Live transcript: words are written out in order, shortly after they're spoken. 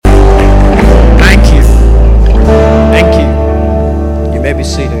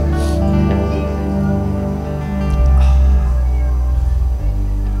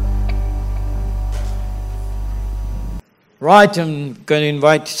Right, I'm going to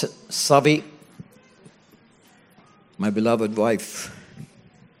invite Savi, my beloved wife,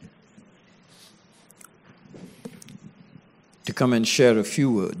 to come and share a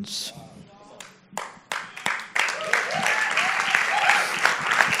few words.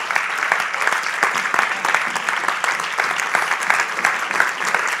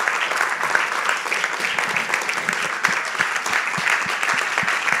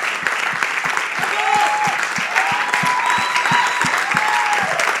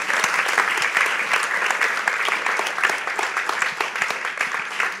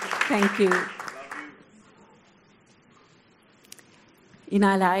 Thank you. In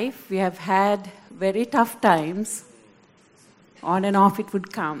our life, we have had very tough times. On and off it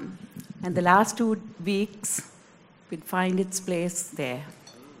would come. And the last 2 weeks would find its place there.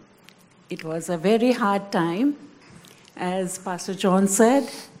 It was a very hard time. As Pastor John said,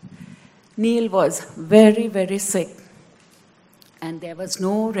 Neil was very, very sick. And there was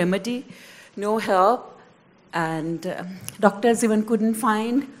no remedy, no help. And doctors even couldn't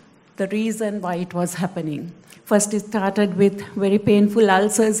find the reason why it was happening. First, it started with very painful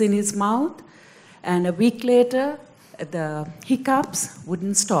ulcers in his mouth, and a week later, the hiccups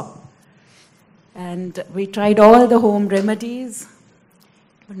wouldn't stop. And we tried all the home remedies,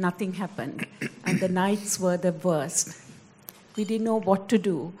 but nothing happened. And the nights were the worst. We didn't know what to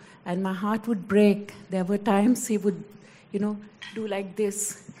do, and my heart would break. There were times he would, do like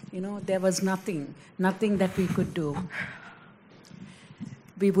this. There was nothing that we could do.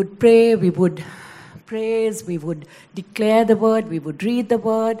 We would pray, we would praise, we would declare the word, we would read the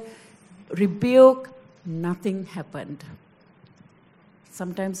word, rebuke, nothing happened.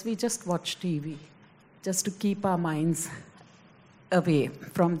 Sometimes we just watch TV, just to keep our minds away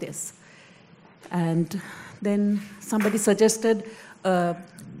from this. And then somebody suggested a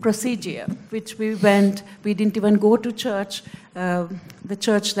procedure, which we went. We didn't even go to church, the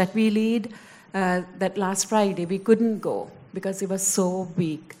church that we lead, that last Friday. We couldn't go because he was so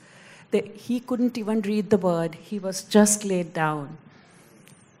weak. He couldn't even read the word. He was just laid down.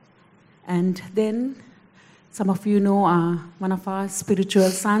 And then, some of you know one of our spiritual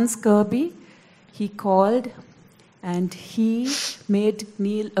sons, Kirby. He called and he made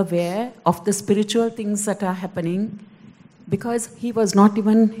Neil aware of the spiritual things that are happening, because he was not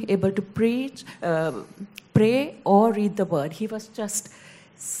even able to preach, pray or read the word. He was just...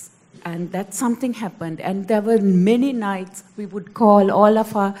 And that something happened. And there were many nights we would call all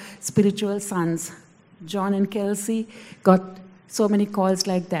of our spiritual sons. John and Kelsey got so many calls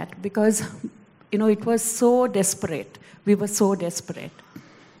like that because, it was so desperate. We were so desperate.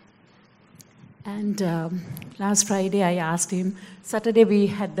 And last Friday I asked him, Saturday we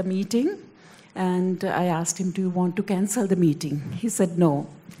had the meeting, and I asked him, do you want to cancel the meeting? He said no.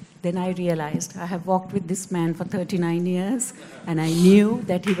 Then I realized I have walked with this man for 39 years, and I knew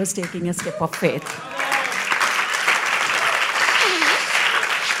that he was taking a step of faith.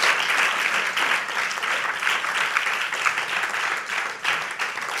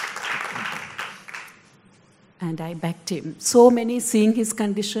 And I backed him. So many, seeing his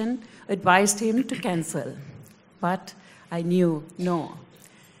condition, advised him to cancel. But I knew, no.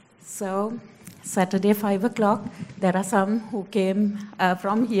 So Saturday, 5 o'clock, there are some who came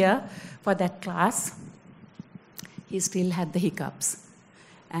from here for that class. He still had the hiccups.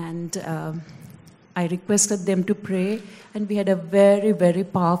 And I requested them to pray, and we had a very, very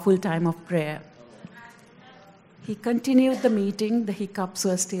powerful time of prayer. He continued the meeting. The hiccups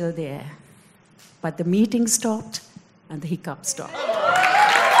were still there. But the meeting stopped, and the hiccups stopped.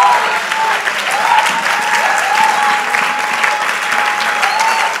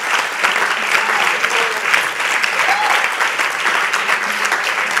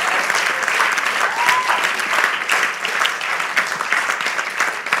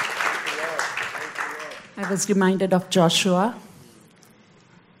 I was reminded of Joshua.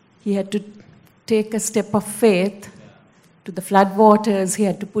 He had to take a step of faith to the flood waters. He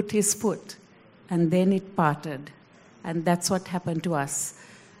had to put his foot, and then it parted. And that's what happened to us.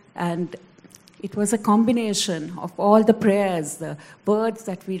 And it was a combination of all the prayers, the words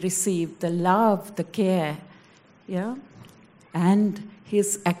that we received, the love, the care, and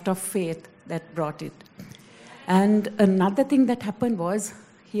his act of faith that brought it. And another thing that happened was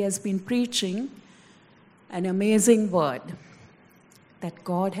he has been preaching an amazing word that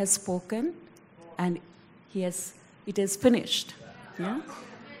God has spoken, and it is finished.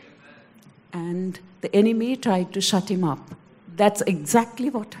 And the enemy tried to shut him up. That's exactly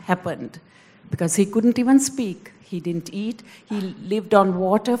what happened, because he couldn't even speak. He didn't eat. He lived on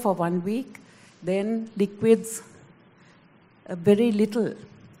water for 1 week, then liquids, very little,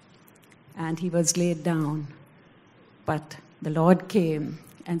 and he was laid down. but the Lord came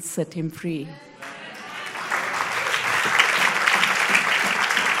and set him free.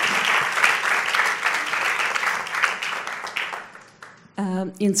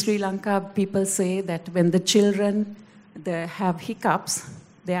 In Sri Lanka, people say that when the children they have hiccups,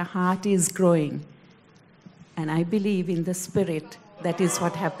 their heart is growing. And I believe in the spirit that is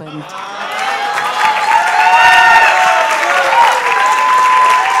what happened.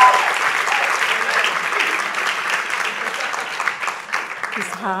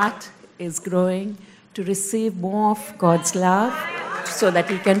 His heart is growing to receive more of God's love so that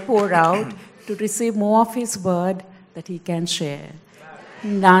he can pour out, to receive more of his word that he can share.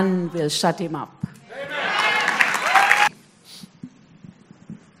 None will shut him up.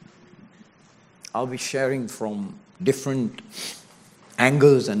 I'll be sharing from different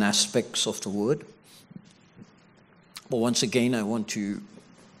angles and aspects of the word. But once again, I want to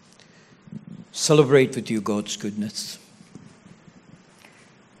celebrate with you God's goodness.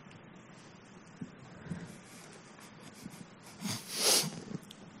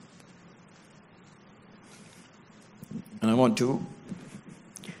 And I want to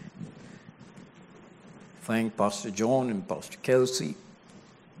thank Pastor John and Pastor Kelsey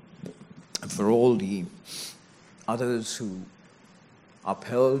and for all the others who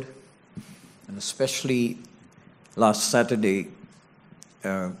upheld, and especially last Saturday,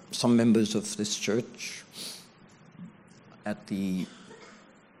 some members of this church at the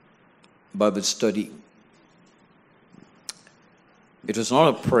Bible study. It was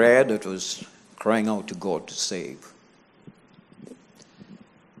not a prayer that was crying out to God to save,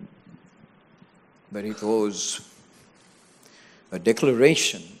 but it was a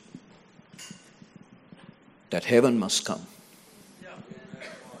declaration that heaven must come.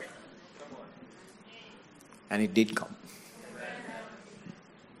 And it did come.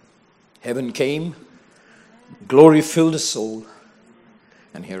 Heaven came, glory filled the soul,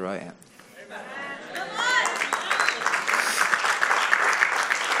 and here I am.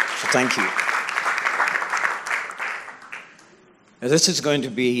 So thank you. Now, this is going to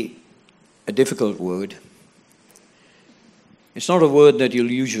be a difficult word. It's not a word that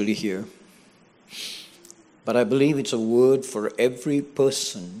you'll usually hear, but I believe it's a word for every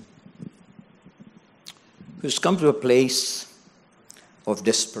person who's come to a place of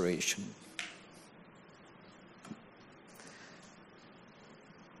desperation.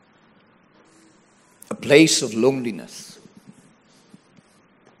 A place of loneliness.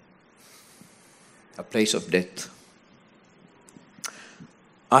 A place of death.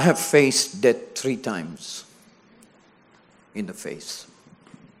 I have faced death 3 times in the face.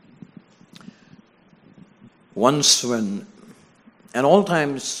 Once when, and all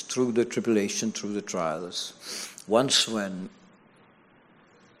times through the tribulation, through the trials, once when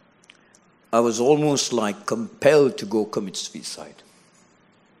I was almost like compelled to go commit suicide.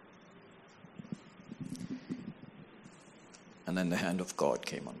 And then the hand of God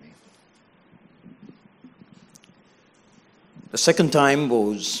came on me. The second time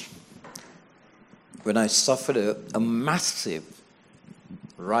was when I suffered a massive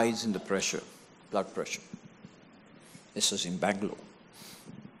rise in the pressure, blood pressure. This was in Bangalore.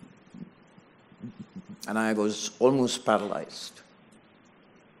 And I was almost paralyzed.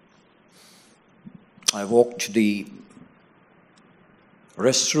 I walked to the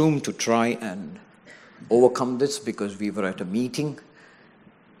restroom to try and overcome this because we were at a meeting.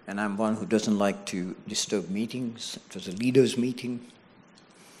 And I'm one who doesn't like to disturb meetings. It was a leaders' meeting.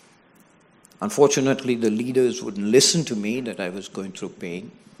 Unfortunately, the leaders wouldn't listen to me that I was going through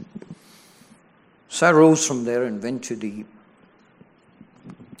pain. So I rose from there and went to the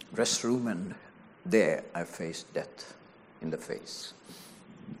restroom, and there I faced death in the face.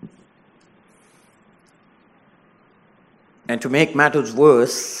 And to make matters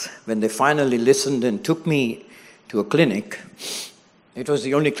worse, when they finally listened and took me to a clinic, it was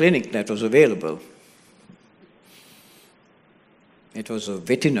the only clinic that was available. It was a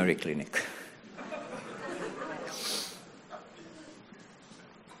veterinary clinic.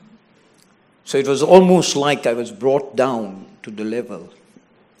 So it was almost like I was brought down to the level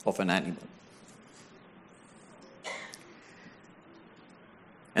of an animal.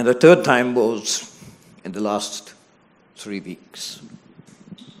 And the third time was in the last 3 weeks.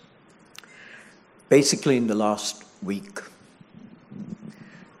 Basically in the last week,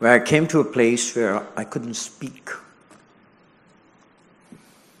 where I came to a place where I couldn't speak.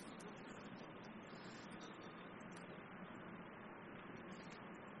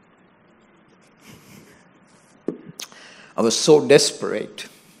 I was so desperate.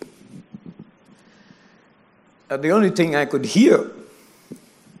 And the only thing I could hear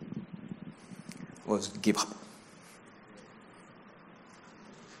was give up.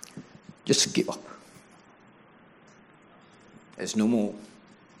 Just give up. There's no more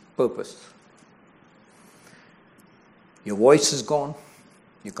purpose. Your voice is gone.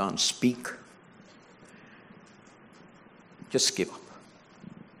 You can't speak. Just give up.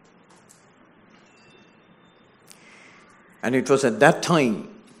 And it was at that time,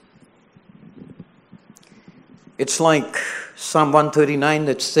 it's like Psalm 139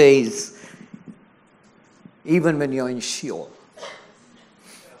 that says, even when you're in Sheol,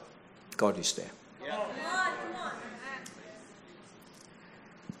 God is there.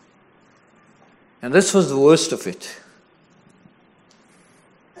 And this was the worst of it.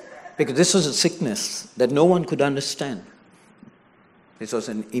 Because this was a sickness that no one could understand. This was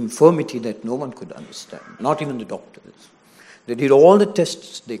an infirmity that no one could understand, not even the doctors. They did all the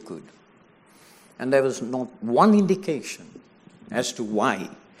tests they could. And there was not one indication as to why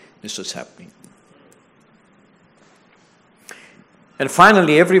this was happening. And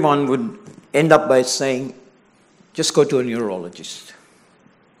finally, everyone would end up by saying, just go to a neurologist.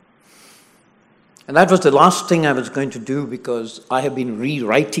 And that was the last thing I was going to do, because I have been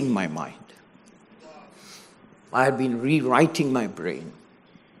rewriting my mind. I had been rewriting my brain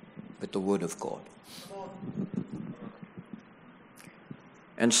with the Word of God.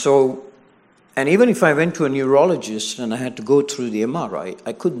 And so, and even if I went to a neurologist and I had to go through the MRI,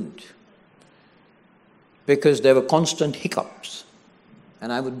 I couldn't. Because there were constant hiccups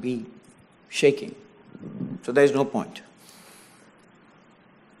and I would be shaking. So there's no point.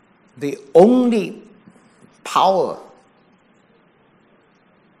 The only power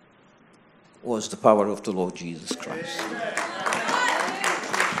was the power of the Lord Jesus Christ.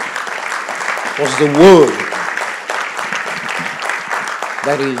 Was the word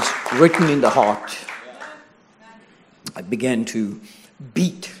that is written in the heart. I began to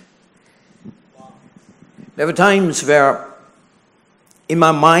beat. There were times where in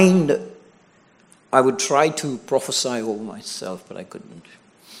my mind I would try to prophesy over myself, but I couldn't.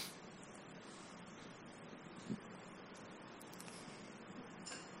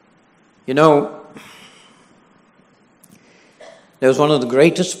 You know, there was one of the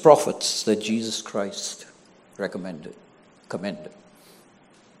greatest prophets that Jesus Christ commended.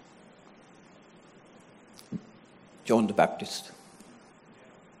 John the Baptist.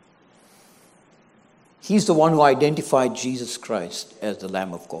 He's the one who identified Jesus Christ as the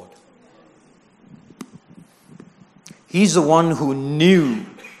Lamb of God. He's the one who knew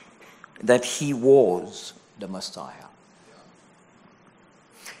that he was the Messiah.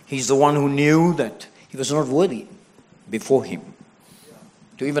 He's the one who knew that he was not worthy before him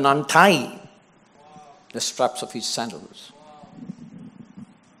to even untie the straps of his sandals.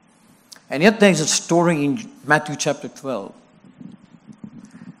 And yet there's a story in Matthew chapter 12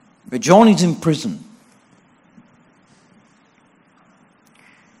 where John is in prison.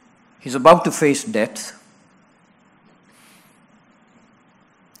 He's about to face death.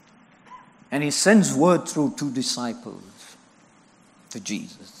 And he sends word through 2 disciples to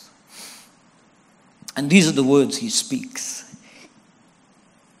Jesus. And these are the words he speaks.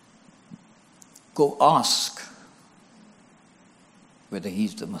 Go ask whether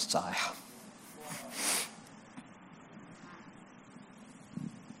he's the Messiah.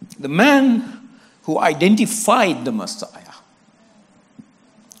 The man who identified the Messiah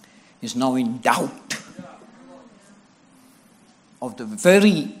is now in doubt of the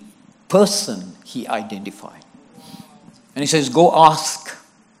very person he identified. And he says, go ask,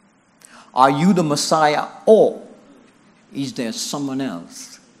 are you the Messiah, or is there someone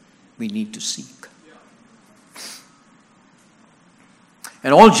else we need to seek?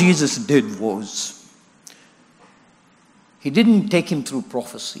 And all Jesus did was, he didn't take him through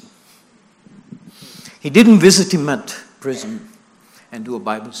prophecy. He didn't visit him at prison and do a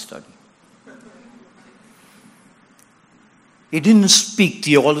Bible study. He didn't speak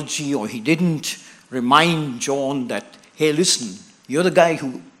theology, or he didn't remind John that, hey, listen, you're the guy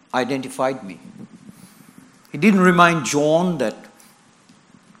who identified me. He didn't remind John that,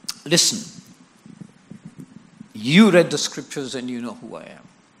 listen, you read the scriptures and you know who I am.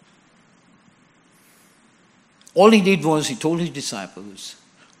 All he did was he told his disciples,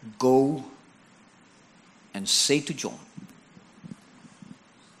 go and say to John,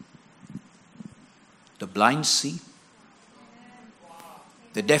 the blind see,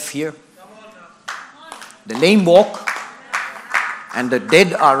 the deaf hear, the lame walk, and the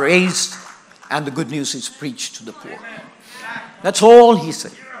dead are raised, and the good news is preached to the poor. That's all he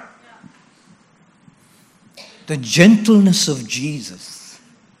said. The gentleness of Jesus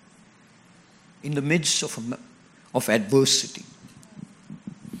in the midst of adversity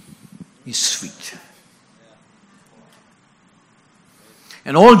is sweet.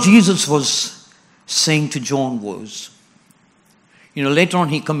 And all Jesus was saying to John was, later on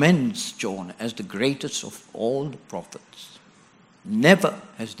he commends John as the greatest of all the prophets. Never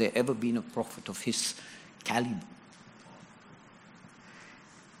has there ever been a prophet of his caliber.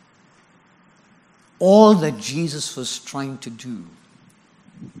 All that Jesus was trying to do,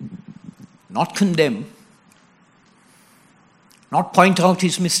 not condemn, not point out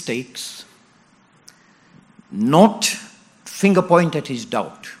his mistakes, not finger point at his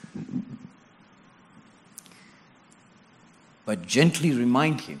doubt, but gently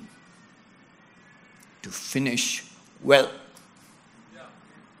remind him to finish well.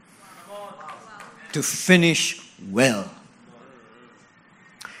 To finish well.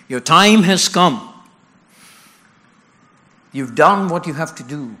 Your time has come. You've done what you have to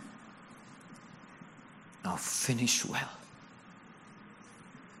do. Now finish well.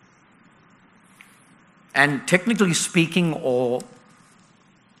 And technically speaking, or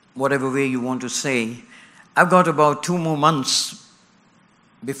whatever way you want to say, I've got about 2 more months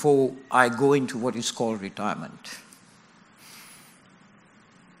before I go into what is called retirement.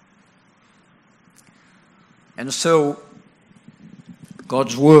 And so,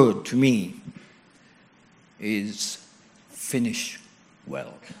 God's word to me is finish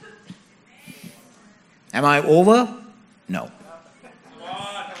well. Am I over? No.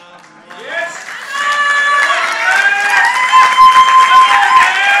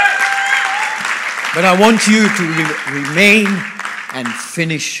 But I want you to remain and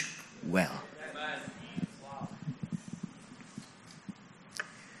finish well.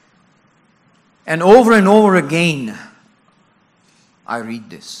 And over again, I read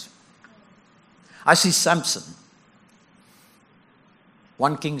this. I see Samson,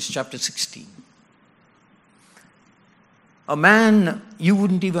 1 Kings chapter 16. A man you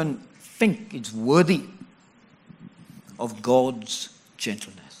wouldn't even think is worthy of God's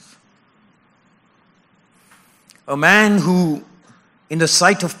gentleness. A man who, in the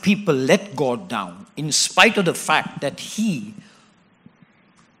sight of people, let God down, in spite of the fact that he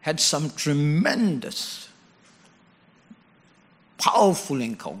had some tremendous, powerful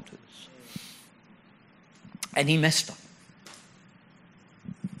encounters. And he messed up.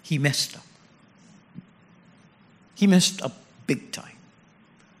 He messed up. He messed up big time.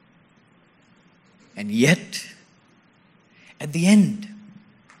 And yet, at the end,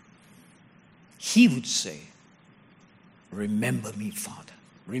 he would say, "Remember me, Father.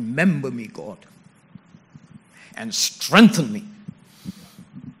 Remember me, God. And strengthen me.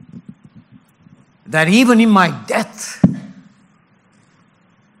 That even in my death,"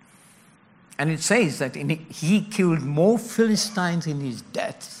 and it says that he killed more Philistines in his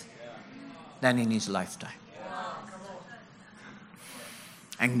death than in his lifetime.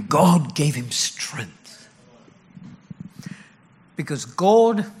 And God gave him strength. Because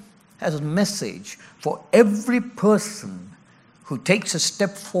God has a message for every person who takes a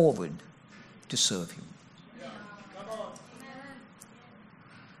step forward to serve him.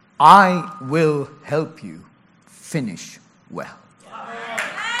 I will help you finish well.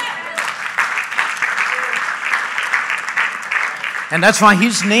 And that's why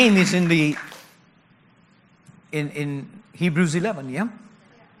his name is in Hebrews 11, yeah?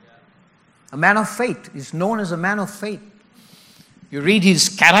 A man of faith is known as a man of faith. You read his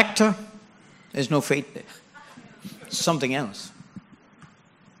character, there's no faith there. It's something else.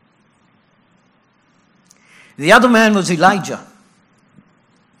 The other man was Elijah.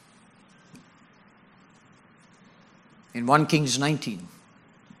 In 1 Kings 19.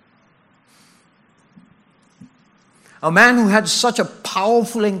 A man who had such a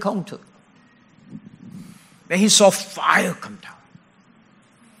powerful encounter where he saw fire come down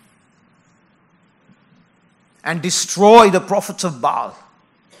and destroy the prophets of Baal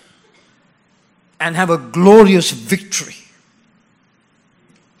and have a glorious victory.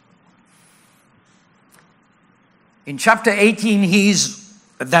 In chapter 18, he's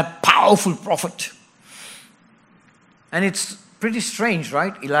that powerful prophet. And it's pretty strange,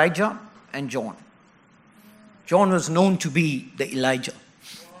 right? Elijah and John. John was known to be the Elijah.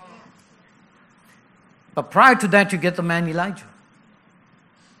 But prior to that, you get the man Elijah.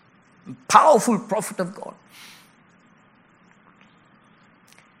 A powerful prophet of God.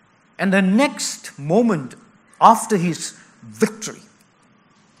 And the next moment after his victory,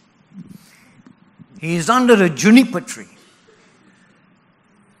 he is under a juniper tree,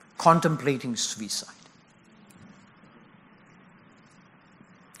 contemplating suicide.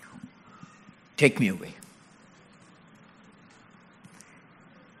 Take me away.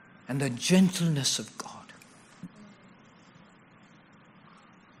 And the gentleness of God.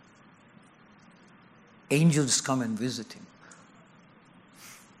 Angels come and visit him.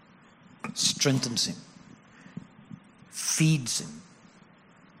 strengthens him, feeds him.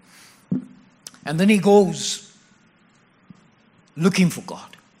 And then he goes looking for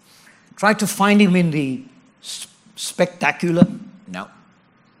God. Try to find him in the spectacular? No.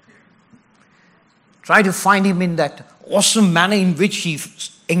 Try to find him in that awesome manner in which he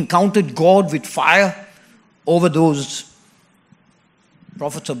encountered God with fire over those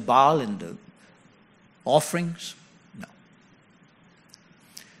prophets of Baal and the offerings? No.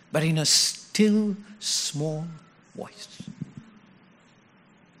 But in a still, small voice,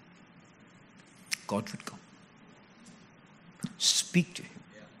 God would come, speak to him.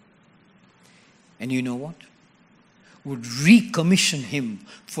 And you know what? Would recommission him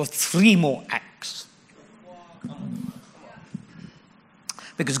for 3 more acts.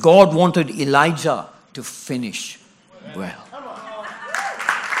 Because God wanted Elijah to finish well.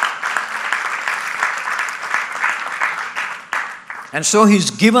 And so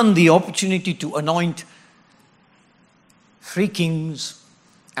he's given the opportunity to anoint 3 kings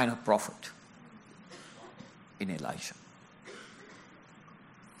and a prophet in Elisha.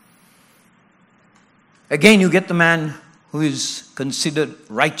 Again, you get the man who is considered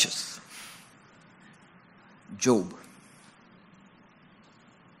righteous, Job.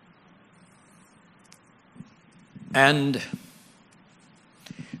 And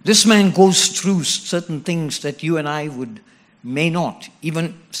this man goes through certain things that you and I may not.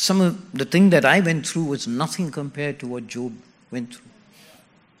 Even some of the thing that I went through was nothing compared to what Job went through.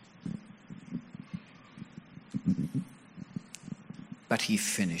 But he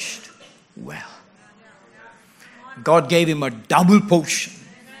finished well. God gave him a double portion.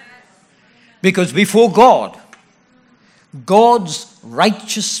 Because before God, God's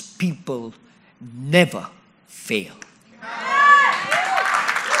righteous people never fail.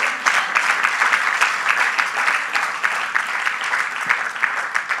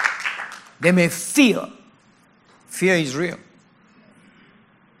 They may fear. Fear is real.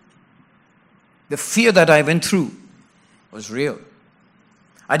 The fear that I went through was real.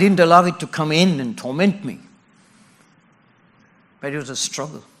 I didn't allow it to come in and torment me. But it was a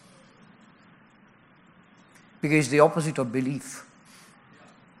struggle. Because it's the opposite of belief.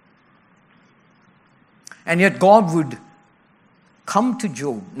 And yet God would come to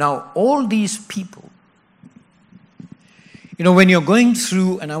Job. Now, all these people, when you're going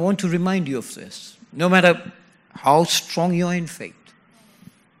through, and I want to remind you of this, no matter how strong you are in faith,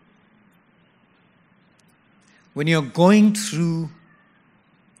 when you're going through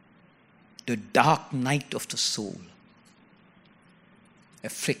the dark night of the soul,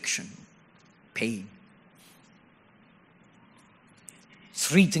 affliction, pain,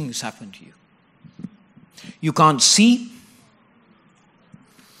 3 things happen to you. You can't see,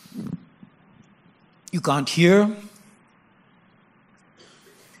 you can't hear,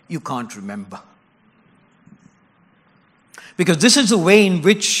 you can't remember. Because this is the way in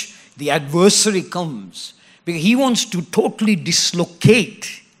which the adversary comes. Because he wants to totally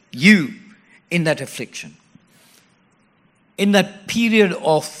dislocate you in that affliction, in that period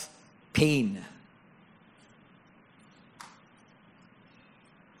of pain.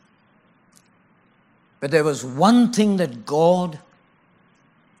 But there was one thing that God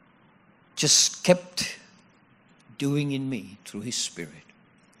just kept doing in me through His Spirit.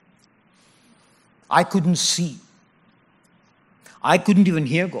 I couldn't see. I couldn't even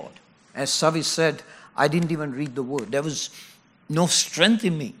hear God. As Savi said, I didn't even read the Word. There was no strength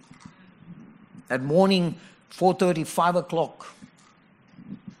in me. That morning, 4:30, 5 o'clock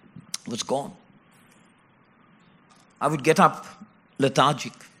was gone. I would get up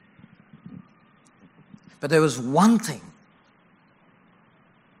lethargic. But there was one thing.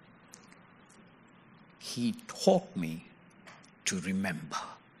 He taught me to remember.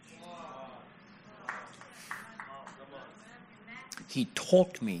 He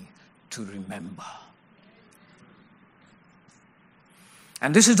taught me to remember.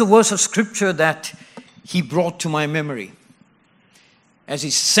 And this is the verse of Scripture that He brought to my memory as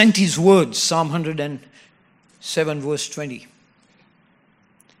He sent His words, Psalm 107 verse 20,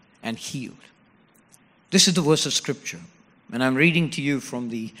 and healed. This is the verse of Scripture, and I'm reading to you from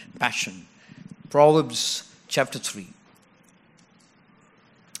the Passion, Proverbs chapter 3.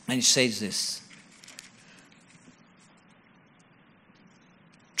 And it says this: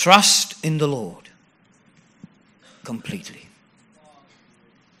 trust in the Lord completely.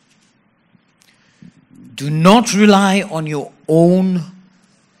 Do not rely on your own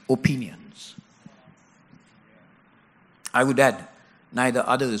opinions. I would add, neither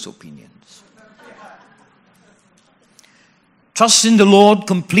others' opinions. Trust in the Lord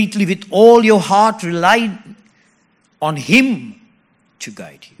completely with all your heart. Rely on Him to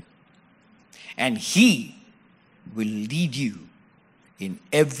guide you. and He will lead you in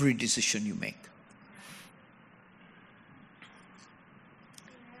every decision you make.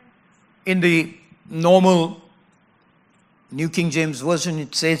 In the normal New King James Version,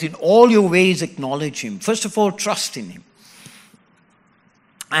 it says, in all your ways acknowledge Him. First of all, trust in Him.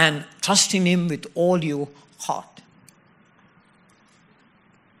 And trust in Him with all your heart.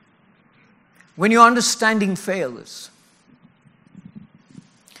 When your understanding fails,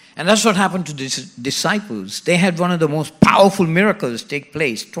 and that's what happened to the disciples. They had one of the most powerful miracles take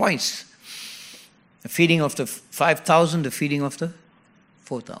place twice. The feeding of the 5,000, the feeding of the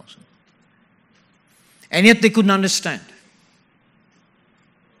 4,000. And yet they couldn't understand.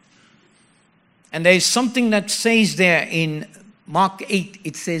 And there is something that says there in Mark 8,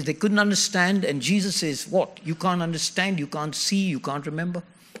 it says they couldn't understand, and Jesus says, what? You can't understand, you can't see, you can't remember,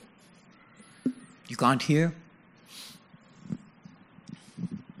 you can't hear.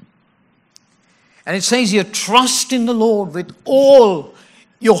 And it says here, trust in the Lord with all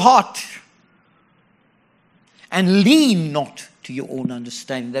your heart and lean not to your own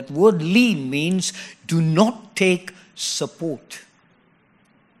understanding. That word lean means do not take support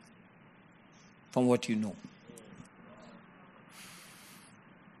from what you know.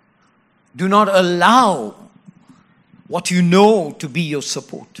 Do not allow what you know to be your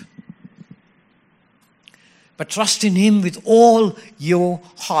support. But trust in Him with all your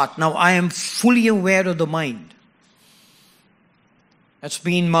heart. Now, I am fully aware of the mind. That's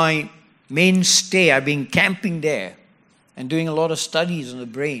been my mainstay. I've been camping there and doing a lot of studies on the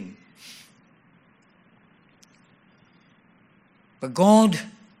brain. But God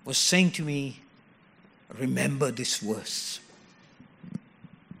was saying to me, remember this verse.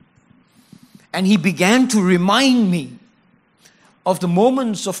 And He began to remind me of the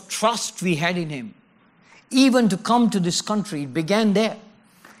moments of trust we had in Him. Even to come to this country, it began there.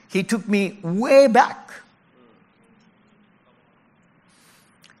 He took me way back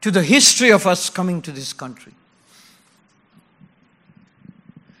to the history of us coming to this country.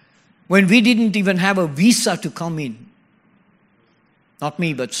 When we didn't even have a visa to come in. Not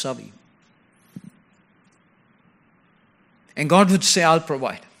me, but Savi. And God would say, I'll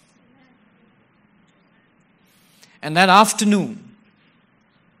provide. And that afternoon,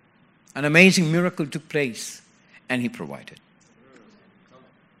 an amazing miracle took place, and He provided.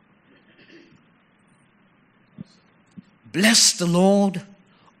 Bless the Lord,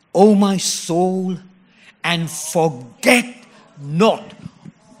 O my soul, and forget not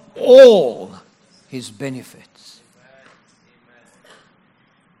all His benefits.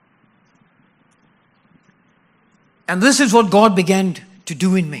 And this is what God began to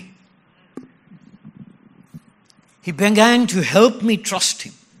do in me. He began to help me trust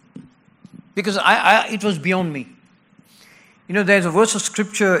Him. Because it was beyond me. You know, there's a verse of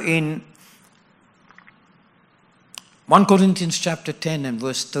scripture in 1 Corinthians chapter 10 and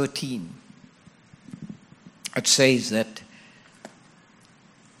verse 13. It says that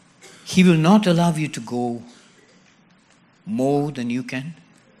He will not allow you to go more than you can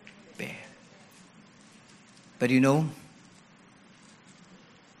bear. But you know,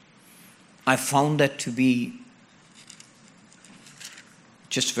 I found that to be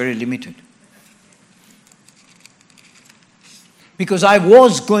just very limited. Because I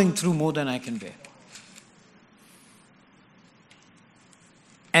was going through more than I can bear.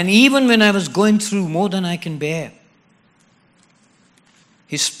 And even when I was going through more than I can bear,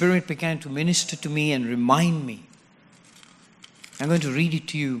 His Spirit began to minister to me and remind me. I'm going to read it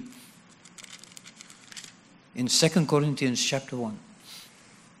to you in 2 Corinthians chapter 1.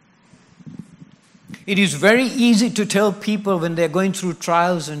 It is very easy to tell people when they're going through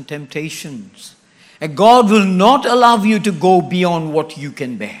trials and temptations, and God will not allow you to go beyond what you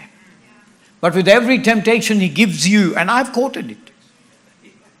can bear. But with every temptation He gives you, and I've quoted it,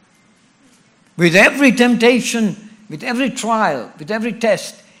 with every temptation, with every trial, with every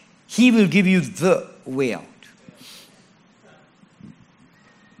test, He will give you the way out.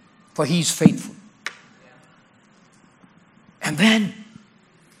 For He is faithful. And then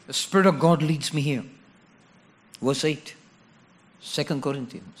the Spirit of God leads me here. Verse 8, 2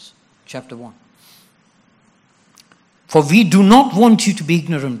 Corinthians chapter 1. For we do not want you to be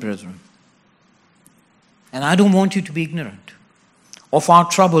ignorant, brethren. And I don't want you to be ignorant of our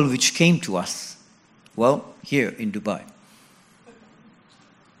trouble which came to us. Well, here in Dubai.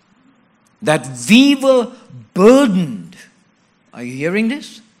 That we were burdened. Are you hearing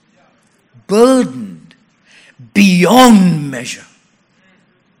this? Burdened beyond measure,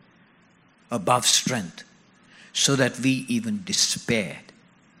 above strength, so that we even despaired,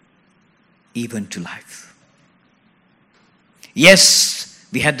 even to life. Yes,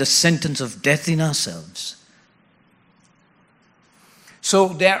 We had the sentence of death in ourselves. So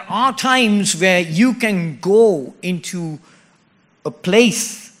there are times where you can go into a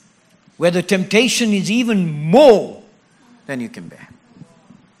place where the temptation is even more than you can bear.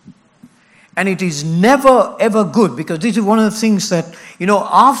 And it is never ever good, because this is one of the things that,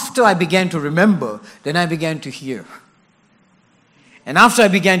 after I began to remember, then I began to hear. And after I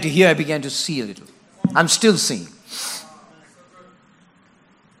began to hear, I began to see a little. I'm still seeing.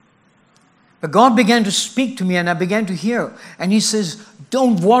 But God began to speak to me, and I began to hear. And He says,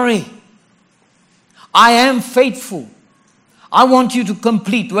 don't worry. I am faithful. I want you to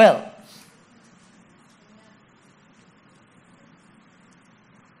complete well.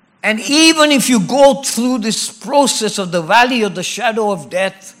 And even if you go through this process of the valley of the shadow of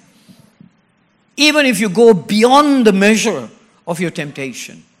death, even if you go beyond the measure of your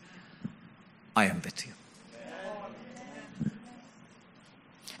temptation, I am with you.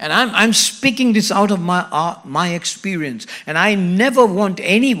 And I'm speaking this out of my experience. And I never want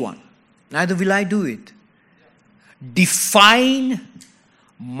anyone, neither will I do it, define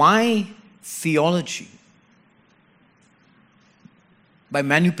my theology by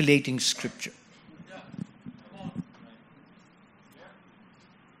manipulating Scripture.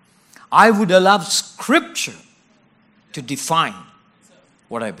 I would allow Scripture to define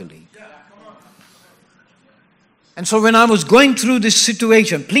what I believe. And so when I was going through this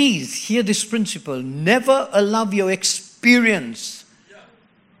situation, please hear this principle. Never allow your experience,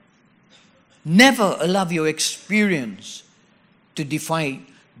 never allow your experience to define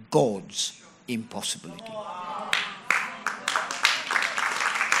God's impossibility.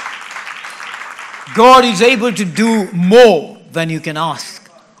 God is able to do more than you can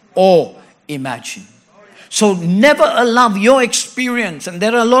ask or imagine. So never allow your experience, and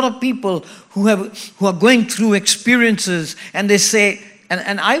there are a lot of people who are going through experiences, and they say,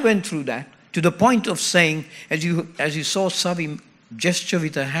 and I went through that, to the point of saying, as you saw Savi gesture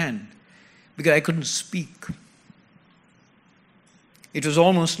with her hand, because I couldn't speak. It was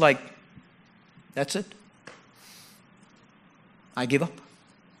almost like, that's it. I give up.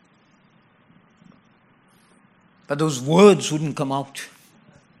 But those words wouldn't come out.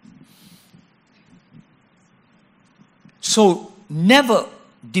 So never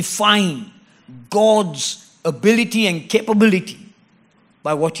define God's ability and capability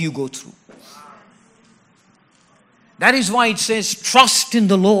by what you go through. That is why it says, trust in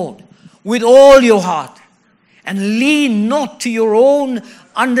the Lord with all your heart and lean not to your own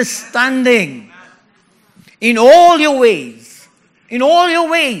understanding. In all your ways. In all your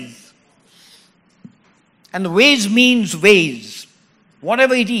ways. And the ways means ways.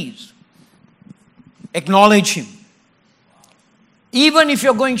 Whatever it is. Acknowledge Him. Even if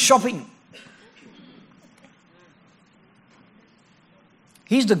you're going shopping.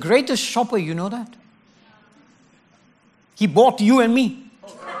 He's the greatest shopper, you know that? He bought you and me.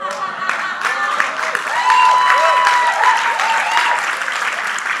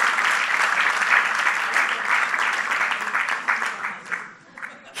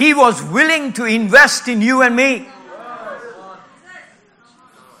 He was willing to invest in you and me.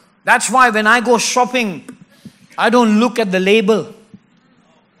 That's why when I go shopping, I don't look at the label.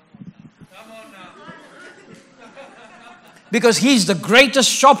 Because He's the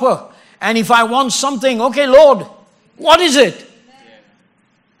greatest shopper. And if I want something, okay, Lord, what is it?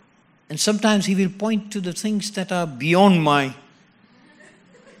 And sometimes He will point to the things that are beyond my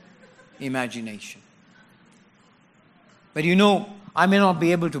imagination. But you know, I may not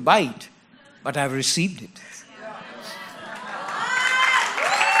be able to buy it, but I've received it.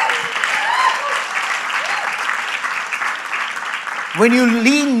 When you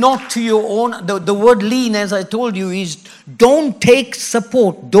lean not to your own, the word lean, as I told you, is don't take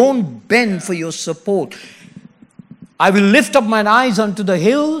support. Don't bend for your support. I will lift up mine eyes unto the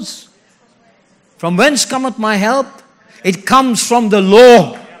hills. From whence cometh my help? It comes from the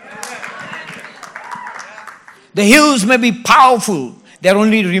Lord. The hills may be powerful. They're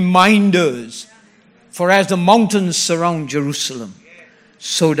only reminders. For as the mountains surround Jerusalem,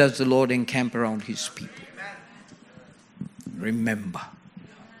 so does the Lord encamp around His people. Remember.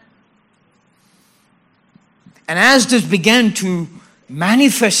 And as this began to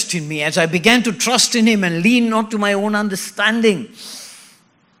manifest in me, as I began to trust in Him and lean not to my own understanding,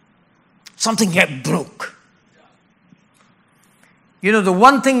 something broke. You know, the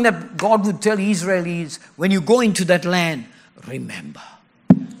one thing that God would tell Israel is, when you go into that land, remember.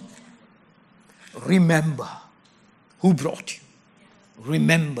 Remember who brought you.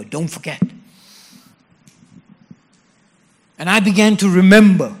 Remember, don't forget. And I began to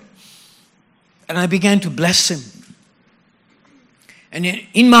remember. And I began to bless Him. And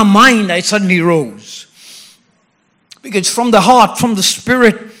in my mind, I suddenly rose. Because from the heart, from the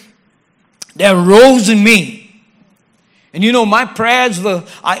spirit, there rose in me. And you know, my prayers were,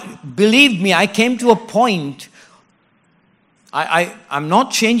 believe me, I came to a point, I'm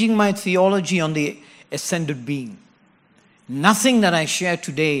not changing my theology on the ascended being. Nothing that I share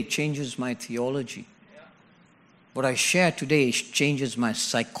today changes my theology. What I share today changes my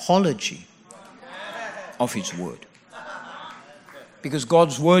psychology of His Word. Because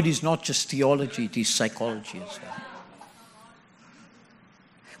God's Word is not just theology, it is psychology as well.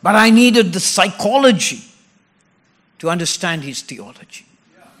 But I needed the psychology to understand His theology.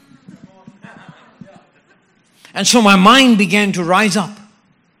 And so my mind began to rise up.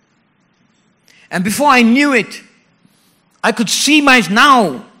 And before I knew it, I could see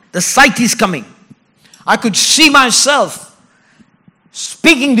now the sight is coming. I could see myself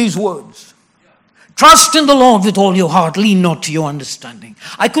speaking these words. Trust in the Lord with all your heart, lean not to your understanding.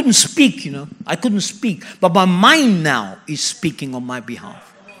 I couldn't speak, I couldn't speak. But my mind now is speaking on my behalf.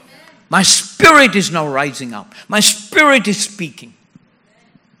 My spirit is now rising up. My spirit is speaking.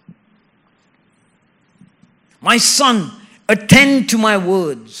 My son, attend to my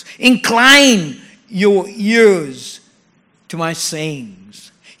words. Incline your ears to my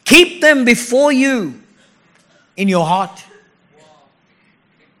sayings. Keep them before you in your heart.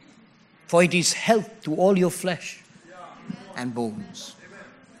 For it is health to all your flesh and bones.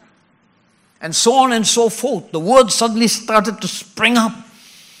 And so on and so forth. The words suddenly started to spring up.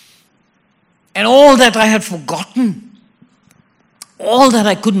 And all that I had forgotten, all that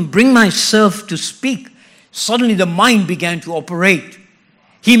I couldn't bring myself to speak, suddenly the mind began to operate.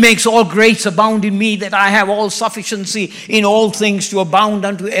 He makes all grace abound in me, that I have all sufficiency in all things to abound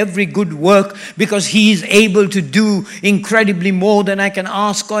unto every good work, because He is able to do incredibly more than I can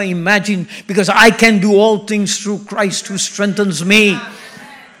ask or imagine, because I can do all things through Christ who strengthens me.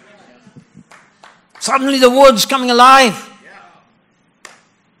 Suddenly the word's coming alive.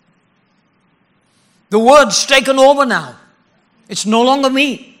 The word's taken over now. It's no longer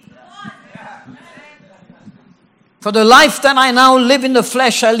me. For the life that I now live in the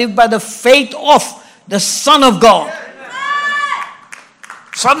flesh, I live by the faith of the Son of God.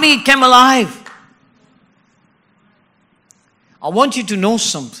 Suddenly it came alive. I want you to know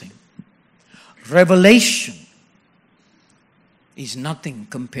something. Revelation is nothing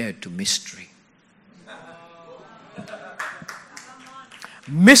compared to mystery.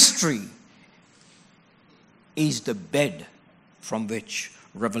 Mystery is the bed from which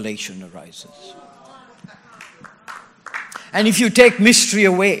revelation arises. And if you take mystery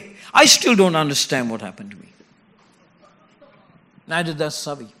away, I still don't understand what happened to me. Neither does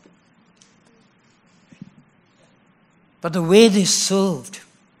Savi. But the way they served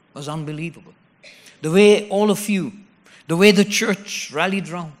was unbelievable. The way all of you, the way the church rallied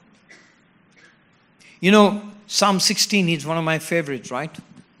round. You know, Psalm 16 is one of my favorites, right?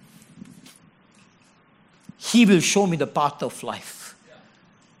 He will show me the path of life.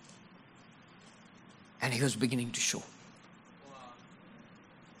 And He was beginning to show.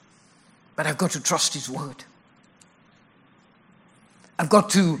 But I've got to trust His word. I've got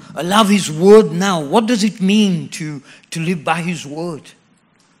to love His word now. What does it mean to live by His word?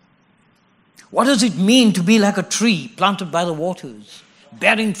 What does it mean to be like a tree planted by the waters,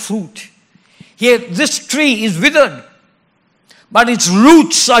 bearing fruit? Here, this tree is withered, but its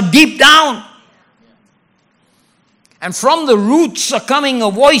roots are deep down. And from the roots are coming a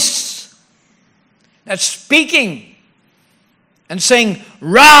voice that's speaking and saying,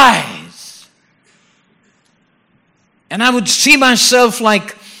 rise. And I would see myself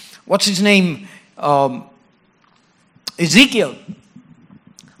like, what's his name? Ezekiel.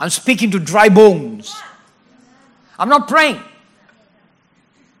 I'm speaking to dry bones. I'm not praying.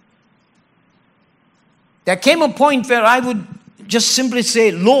 There came a point where I would just simply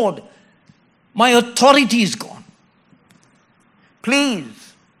say, Lord, my authority is gone.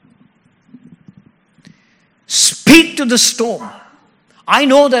 Please, speak to the storm. I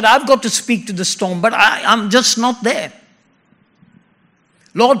know that I've got to speak to the storm, but I'm just not there.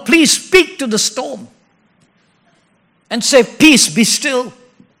 Lord, please speak to the storm and say, peace, be still.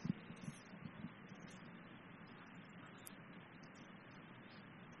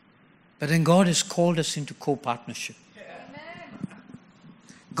 But then God has called us into co-partnership.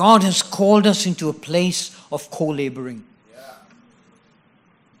 God has called us into a place of co-laboring.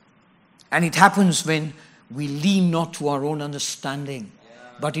 And it happens when we lean not to our own understanding,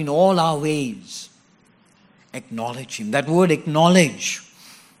 but in all our ways, acknowledge Him. That word acknowledge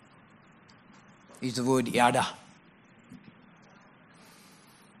is the word yada.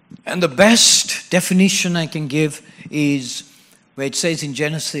 And the best definition I can give is where it says in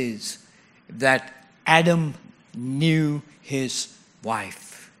Genesis that Adam knew his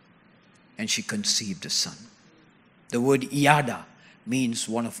wife and she conceived a son. The word Iyada means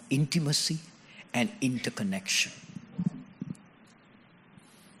one of intimacy and interconnection.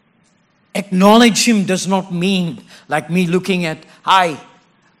 Acknowledge him does not mean like me looking at, hi,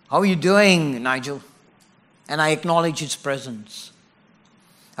 how are you doing, Nigel? And I acknowledge his presence.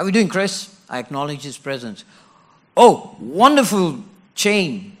 How are you doing, Chris? I acknowledge his presence. Oh, wonderful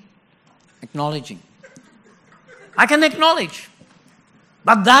chain. Acknowledging. I can acknowledge.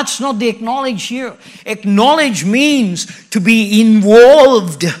 But that's not the acknowledge here. Acknowledge means to be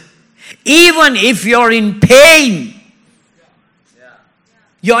involved. Even if you're in pain,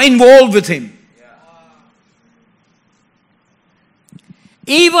 you're involved with him.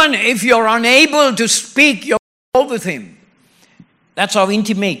 Even if you're unable to speak, you're involved with him. That's how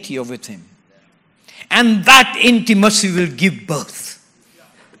intimate you're with him. And that intimacy will give birth.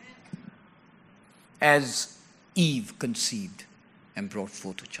 As Eve conceived and brought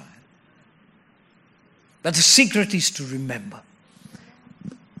forth a child. But the secret is to remember.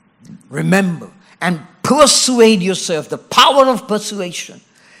 Remember and persuade yourself. The power of persuasion.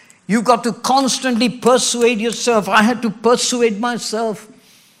 You've got to constantly persuade yourself. I had to persuade myself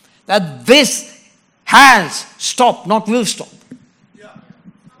that this has stopped, not will stop.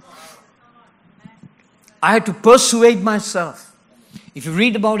 I had to persuade myself. If you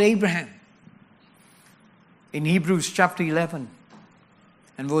read about Abraham in Hebrews chapter 11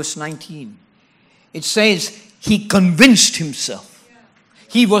 and verse 19, it says he convinced himself.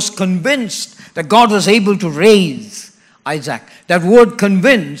 He was convinced that God was able to raise Isaac. That word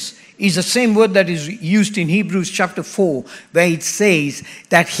convince is the same word that is used in Hebrews chapter 4, where it says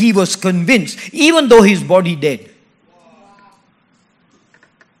that he was convinced, even though his body dead.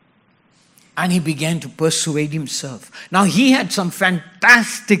 And he began to persuade himself. Now he had some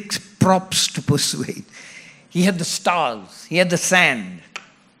fantastic props to persuade. He had the stars. He had the sand.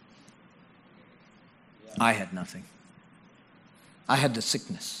 I had nothing. I had the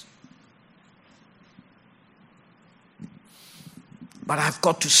sickness. But I've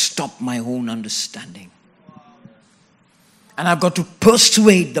got to stop my own understanding. And I've got to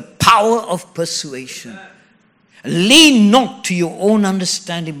persuade, the power of persuasion. Lean not to your own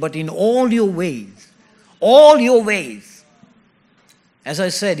understanding, but in all your ways. As I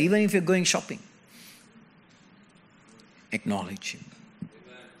said, even if you're going shopping, acknowledge him.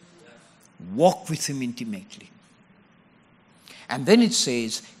 Walk with him intimately. And then it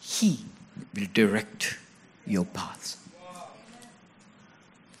says, he will direct your paths.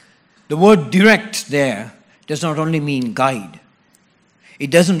 The word direct there does not only mean guide.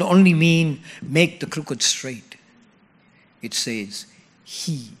 It doesn't only mean make the crooked straight. It says,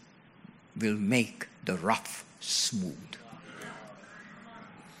 he will make the rough smooth.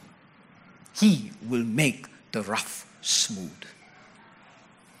 He will make the rough smooth.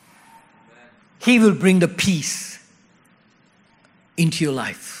 He will bring the peace into your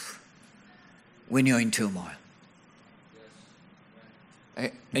life when you're in turmoil.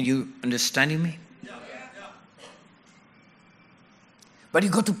 Are you understanding me? But you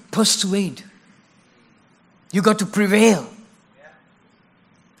got to persuade. You got to prevail.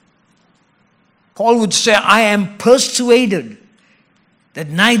 Paul would say, I am persuaded that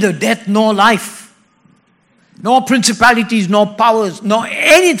neither death nor life, nor principalities, nor powers, nor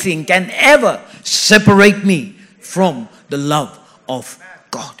anything can ever separate me from the love of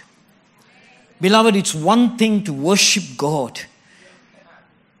God. Beloved, it's one thing to worship God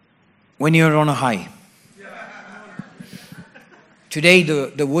when you're on a high. Today,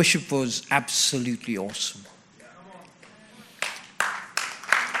 the worship was absolutely awesome.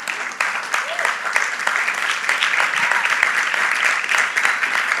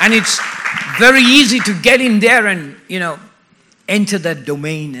 And it's very easy to get in there and, enter that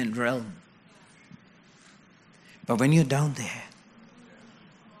domain and realm. But when you're down there,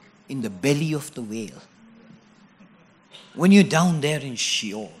 in the belly of the whale, when you're down there in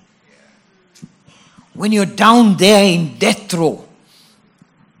Sheol, when you're down there in death row,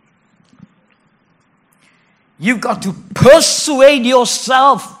 you've got to persuade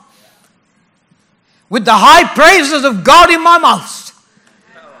yourself with the high praises of God in my mouth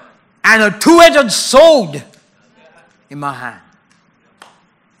and a two-edged sword in my hand.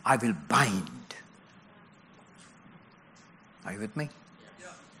 I will bind. Are you with me?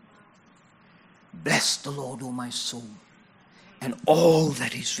 Bless the Lord, O my soul, and all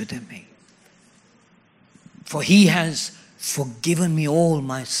that is within me. For he has forgiven me all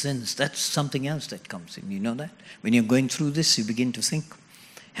my sins. That's something else that comes in. You know that? When you're going through this, you begin to think,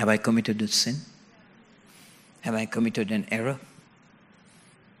 have I committed a sin? Have I committed an error?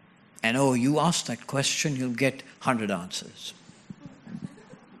 And you ask that question, you'll get 100 answers.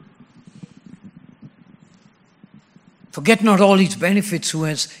 Forget not all his benefits, who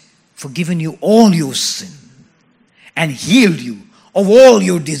has forgiven you all your sin and healed you of all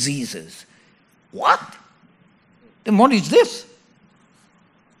your diseases. What? Then what is this?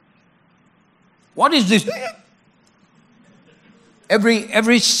 What is this?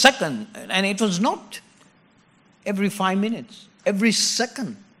 Every second, and it was not every 5 minutes, every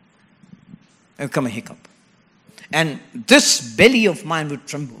second, there would come a hiccup. And this belly of mine would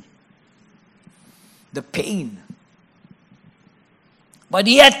tremble. The pain. But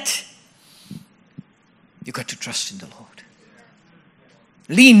yet, you got to trust in the Lord.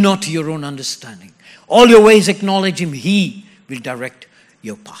 Lean not to your own understanding. All your ways acknowledge him. He will direct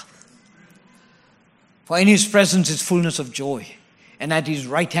your path. For in his presence is fullness of joy, and at his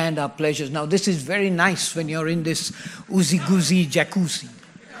right hand are pleasures. Now this is very nice when you're in this oozy-goozy jacuzzi.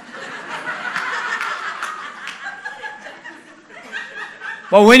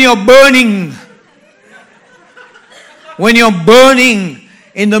 But when you're burning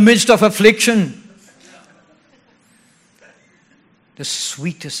in the midst of affliction, the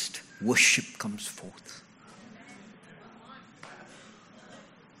sweetest worship comes forth.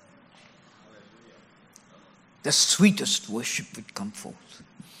 The sweetest worship would come forth.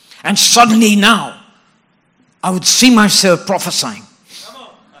 And suddenly now, I would see myself prophesying.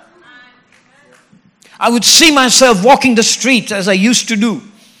 I would see myself walking the streets as I used to do.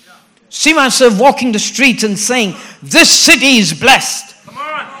 See myself walking the streets and saying, this city is blessed.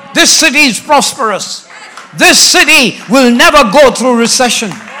 This city is prosperous. This city will never go through recession.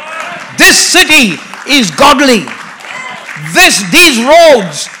 This city is godly. These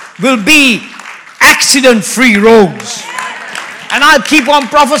roads will be accident-free roads. And I'll keep on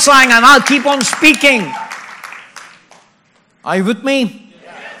prophesying and I'll keep on speaking. Are you with me?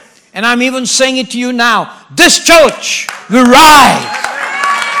 Yes. And I'm even saying it to you now. This church will rise.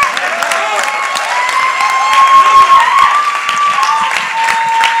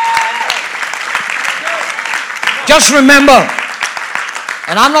 Just remember,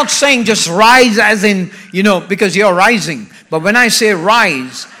 and I'm not saying just rise as in, because you're rising. But when I say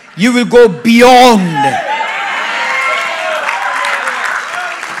rise, you will go beyond.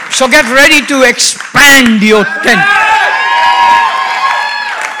 So get ready to expand your tent.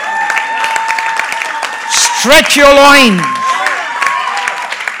 Stretch your loins.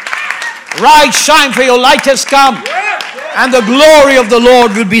 Rise, shine, for your light has come. And the glory of the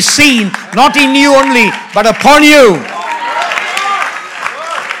Lord will be seen, not in you only, but upon you.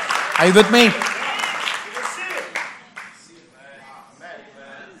 Are you with me?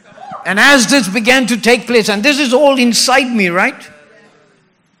 And as this began to take place, and this is all inside me, right?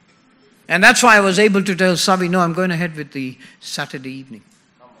 And that's why I was able to tell Savi, no, I'm going ahead with the Saturday evening.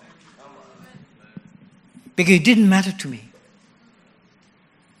 Because it didn't matter to me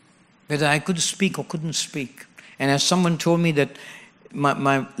whether I could speak or couldn't speak. And as someone told me that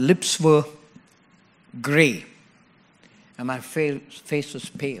my lips were gray and my face was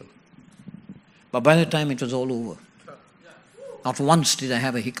pale. But by the time it was all over, not once did I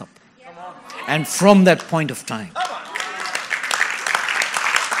have a hiccup. And from that point of time,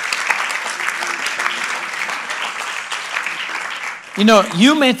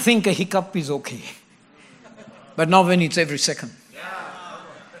 you may think a hiccup is okay, but not when it's every second.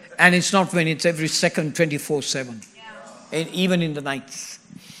 And it's not when it's every second, 24/7. And even in the nights.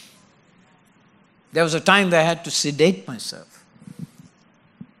 There was a time that I had to sedate myself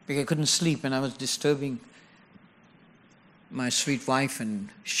because I couldn't sleep and I was disturbing my sweet wife and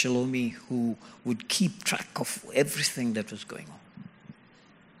Shalomi, who would keep track of everything that was going on.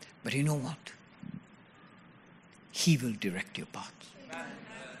 But you know what? He will direct your path.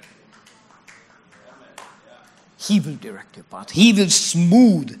 He will direct your path. He will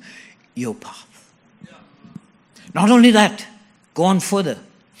smooth your path. Not only that, go on further.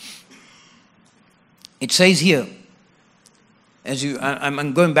 It says here,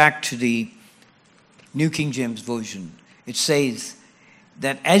 I'm going back to the New King James Version. It says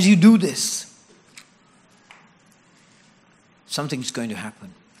that as you do this, something's going to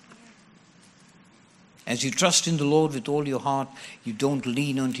happen. As you trust in the Lord with all your heart, you don't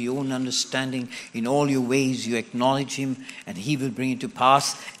lean onto your own understanding. In all your ways, you acknowledge Him, and He will bring it to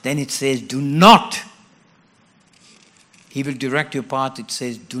pass. Then it says, do not. He will direct your path. It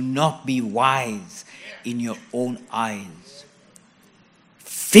says, do not be wise in your own eyes.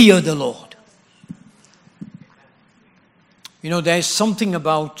 Fear the Lord. There is something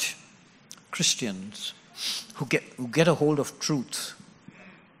about Christians who get a hold of truth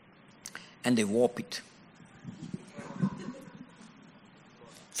and they warp it.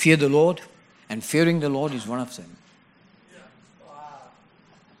 Fear the Lord, and fearing the Lord is one of them.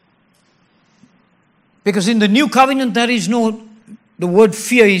 Because in the new covenant, the word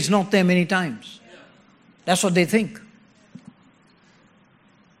fear is not there many times. That's what they think.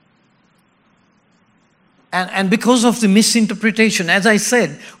 And because of the misinterpretation, as I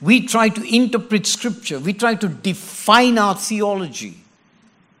said, we try to interpret Scripture. We try to define our theology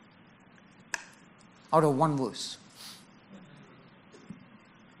out of one verse.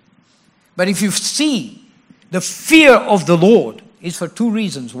 But if you see, the fear of the Lord is for two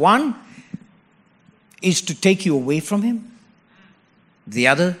reasons. One is to take you away from Him. The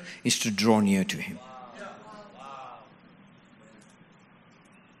other is to draw near to Him.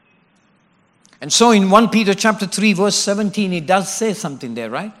 And so in 1 Peter chapter 3 verse 17, it does say something there,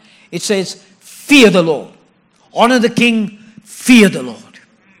 right? It says, fear the Lord. Honor the King, fear the Lord.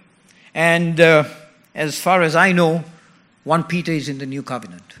 And as far as I know, 1 Peter is in the New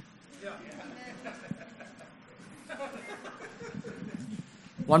Covenant.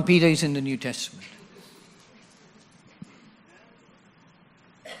 1 Peter is in the New Testament.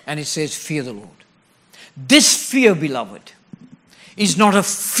 And it says, fear the Lord. This fear, beloved, is not a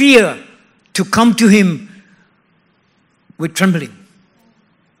fear to come to Him with trembling.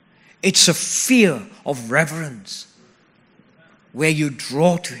 It's a fear of reverence where you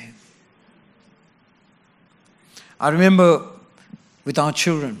draw to Him. I remember with our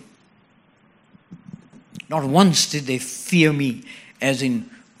children, not once did they fear me as in,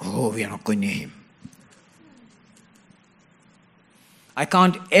 oh, we are not going near Him. I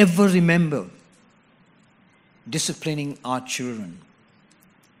can't ever remember disciplining our children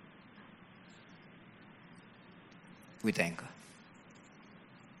with anger.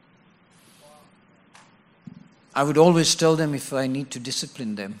 I would always tell them, if I need to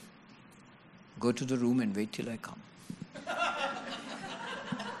discipline them, go to the room and wait till I come.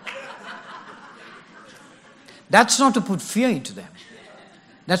 That's not to put fear into them.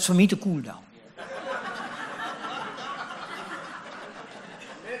 That's for me to cool down.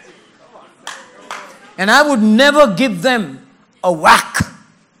 And I would never give them a whack.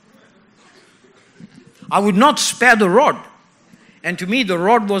 I would not spare the rod. And to me, the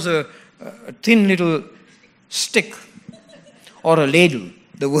rod was a thin little stick or a ladle,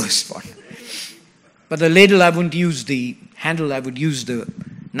 the worst one. But the ladle, I wouldn't use the handle, I would use the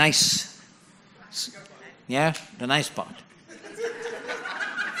nice, the nice part.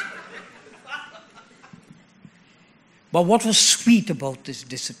 But what was sweet about this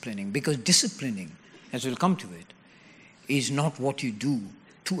disciplining, because disciplining, as we'll come to it, is not what you do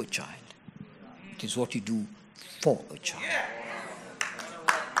to a child. It is what you do for a child.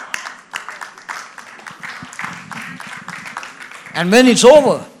 And when it's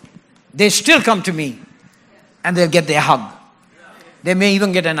over, they still come to me and they'll get their hug. They may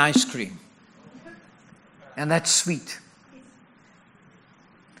even get an ice cream. And that's sweet.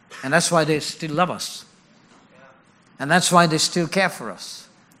 And that's why they still love us. And that's why they still care for us.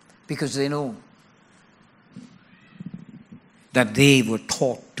 Because they know that they were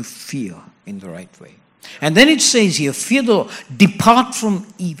taught to fear in the right way. And then it says here, fear the Lord, depart from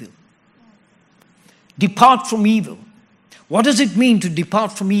evil. Depart from evil. What does it mean to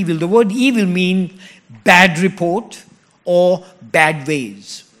depart from evil? The word evil means bad report or bad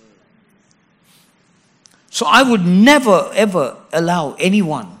ways. So I would never ever allow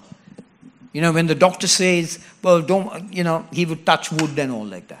anyone, when the doctor says, well, don't, he would touch wood and all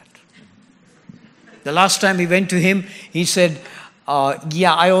like that. The last time we went to him, he said,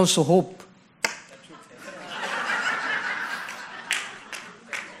 I also hope.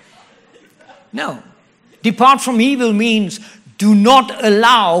 No. Depart from evil means do not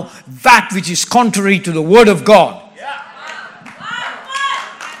allow that which is contrary to the Word of God.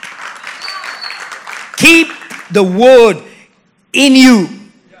 Keep the Word in you.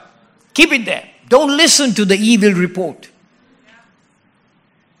 Keep it there. Don't listen to the evil report.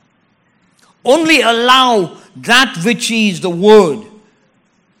 Only allow that which is the Word.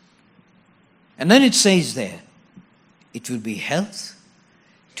 And then it says there, it will be health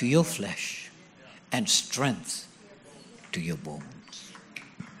to your flesh and strength to your bones.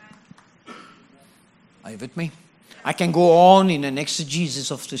 Are you with me? I can go on in an exegesis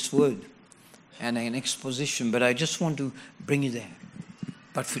of this word and an exposition, but I just want to bring you there.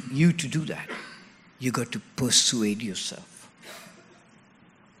 But for you to do that, you got to persuade yourself.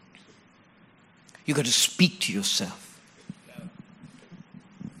 You got to speak to yourself.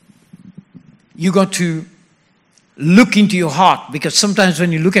 You got to look into your heart, because sometimes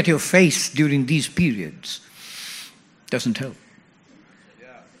when you look at your face during these periods, it doesn't help.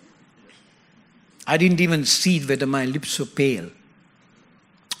 I didn't even see whether my lips were pale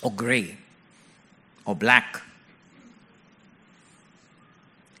or gray or black.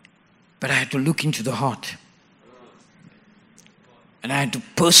 But I had to look into the heart. And I had to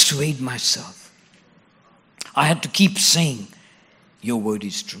persuade myself. I had to keep saying, your word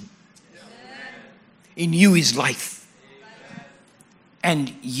is true. In you is life.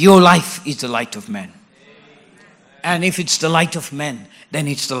 And your life is the light of men. And if it's the light of men, then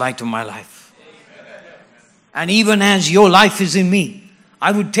it's the light of my life. And even as your life is in me,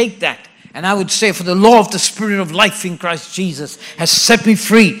 I would take that and I would say, for the law of the Spirit of life in Christ Jesus has set me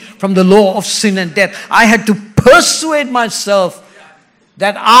free from the law of sin and death. I had to persuade myself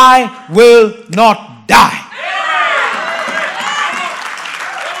that I will not die.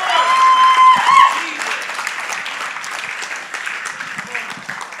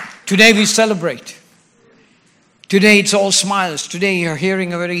 Today we celebrate. Today it's all smiles. Today you're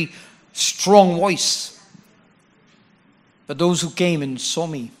hearing a very strong voice. But those who came and saw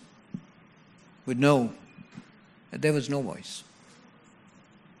me would know that there was no voice.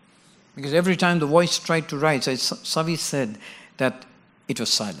 Because every time the voice tried to rise, as Savi said, that it was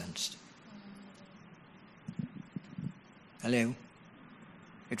silenced. Hello?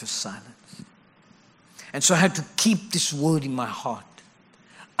 It was silenced. And so I had to keep this word in my heart.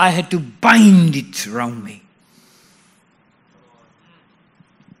 I had to bind it around me.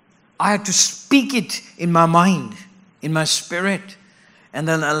 I had to speak it in my mind, in my spirit, and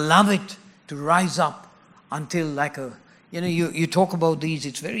then allow it to rise up until like a, you talk about these,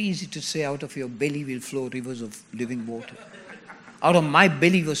 it's very easy to say out of your belly will flow rivers of living water. Out of my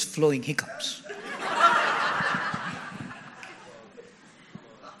belly was flowing hiccups.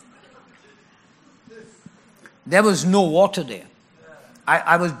 There was no water there.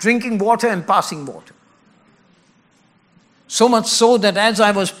 I was drinking water and passing water. So much so that as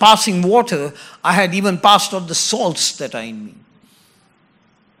I was passing water, I had even passed out the salts that are in me.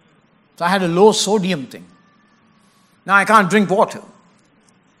 So I had a low sodium thing. Now I can't drink water.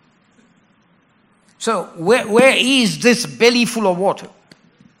 So where is this belly full of water?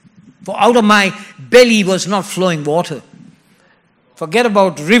 For out of my belly was not flowing water. Forget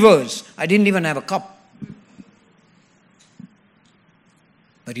about rivers. I didn't even have a cup.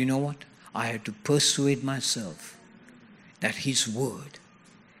 But you know what? I had to persuade myself that His word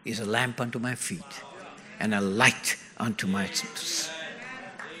is a lamp unto my feet and a light unto my steps.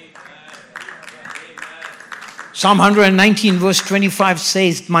 Psalm 119 verse 25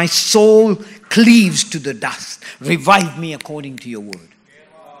 says, my soul cleaves to the dust. Revive me according to your word.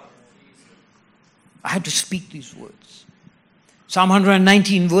 I had to speak these words. Psalm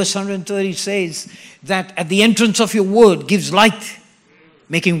 119 verse 130 says that at the entrance of your word gives light,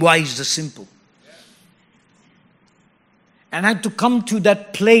 making wise the simple. And I had to come to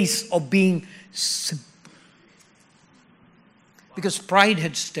that place of being simple. Because pride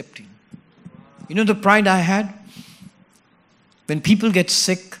had stepped in. You know the pride I had? When people get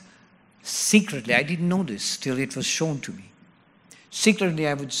sick, secretly, I didn't know this till it was shown to me. Secretly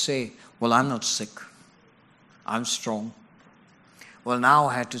I would say, well, I'm not sick. I'm strong. Well, now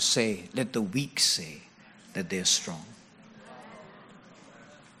I had to say, let the weak say that they're strong.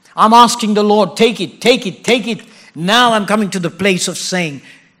 I'm asking the Lord, take it, take it, take it. Now I'm coming to the place of saying,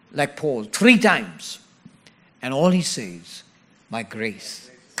 like Paul, 3 times. And all he says, my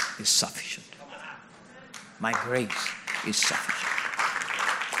grace is sufficient. My grace is sufficient.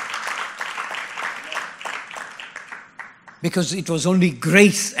 Because it was only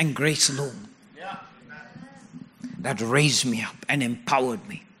grace and grace alone that raised me up and empowered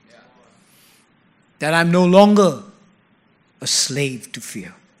me. That I'm no longer a slave to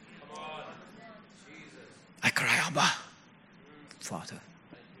fear. I cry, Abba, Father.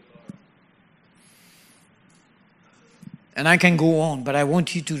 And I can go on, but I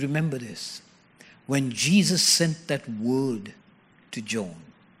want you to remember this. When Jesus sent that word to John,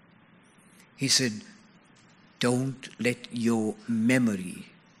 He said, don't let your memory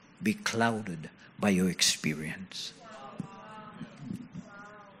be clouded by your experience.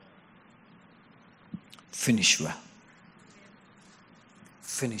 Finish well.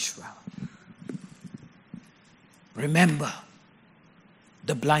 Finish well. Remember,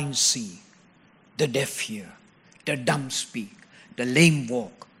 the blind see, the deaf hear, the dumb speak, the lame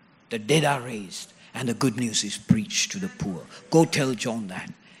walk, the dead are raised, and the good news is preached to the poor. Go tell John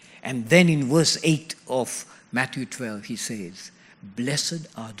that. And then in verse 8 of Matthew 12, he says, blessed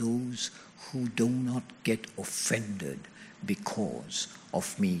are those who do not get offended because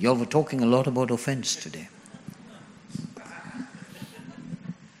of me. You all were talking a lot about offense today.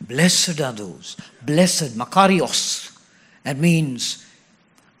 Blessed are those. Blessed, makarios. That means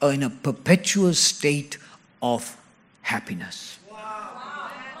in a perpetual state of happiness.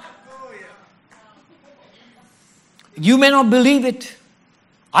 You may not believe it.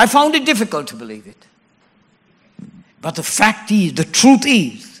 I found it difficult to believe it. But the fact is, the truth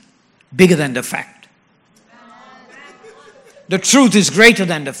is bigger than the fact. The truth is greater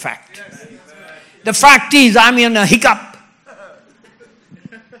than the fact. The fact is, I'm in a hiccup.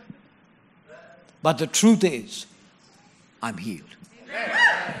 But the truth is, I'm healed.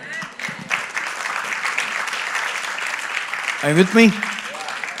 Are you with me?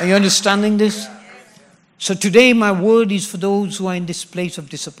 Are you understanding this? So today my word is for those who are in this place of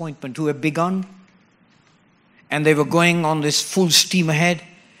disappointment, who have begun and they were going on this full steam ahead,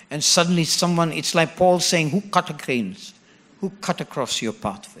 and suddenly someone, it's like Paul saying, who cut against? Who cut across your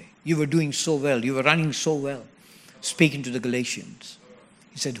pathway? You were doing so well. You were running so well. Speaking to the Galatians.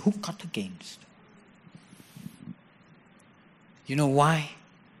 He said, who cut against? You know why?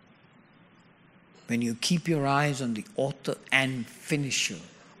 When you keep your eyes on the author and finisher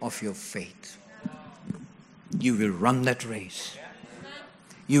of your faith, you will run that race.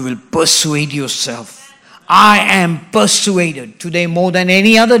 You will persuade yourself. I am persuaded today more than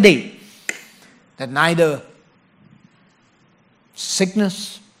any other day that neither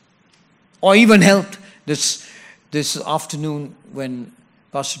sickness or even health. This afternoon when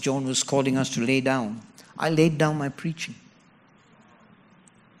Pastor John was calling us to lay down, I laid down my preaching.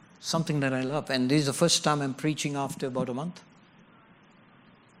 Something that I love. And this is the first time I'm preaching after about a month.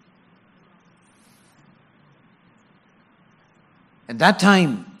 At that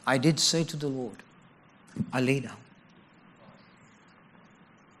time, I did say to the Lord, I lay down.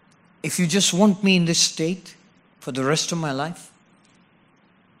 If you just want me in this state for the rest of my life,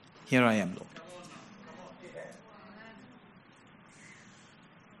 here I am, Lord.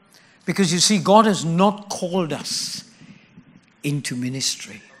 Because you see, God has not called us into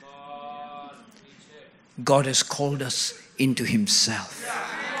ministry. God has called us into Himself.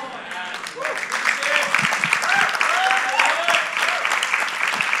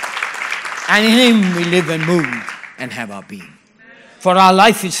 And in Him we live and move and have our being. For our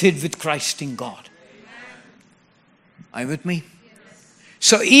life is hid with Christ in God. Are you with me?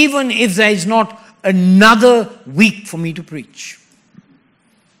 So even if there is not another week for me to preach,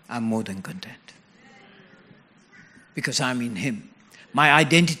 I'm more than content. Because I'm in Him. My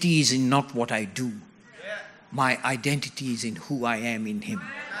identity is in not what I do. My identity is in who I am in Him.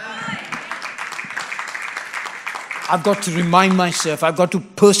 I've got to remind myself, I've got to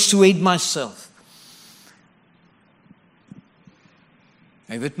persuade myself.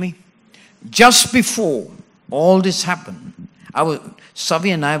 Are you with me? Just before all this happened,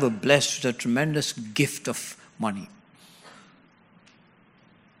 Savi and I were blessed with a tremendous gift of money.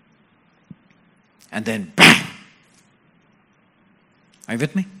 And then bang! Are you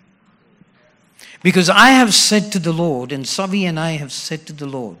with me? Because I have said to the Lord, and Savi and I have said to the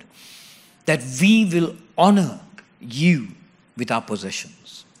Lord, that we will honor you with our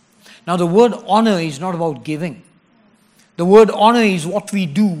possessions. Now the word honor is not about giving. The word honor is what we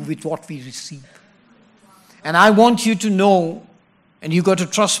do with what we receive. And I want you to know, and you've got to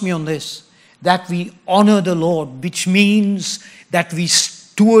trust me on this, that we honor the Lord, which means that we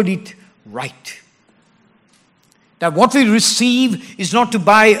steward it right. That what we receive is not to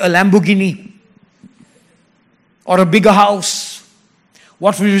buy a Lamborghini or a bigger house.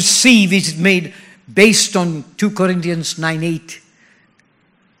 What we receive is made based on 2 Corinthians 9:8,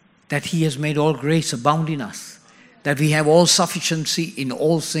 that He has made all grace abound in us, that we have all sufficiency in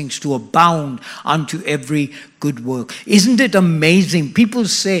all things to abound unto every good work. Isn't it amazing? People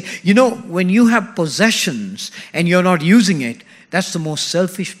say, you know, when you have possessions and you're not using it, that's the most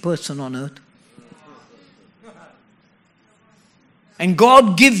selfish person on earth. And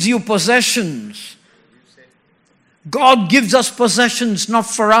God gives you possessions. God gives us possessions not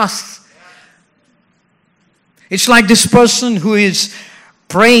for us. It's like this person who is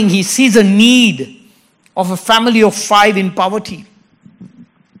praying. He sees a need of a family of 5 in poverty.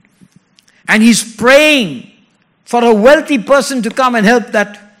 And he's praying for a wealthy person to come and help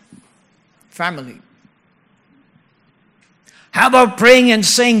that family. How about praying and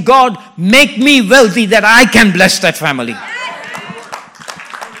saying, God, make me wealthy that I can bless that family?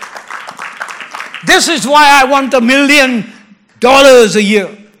 This is why I want $1 million a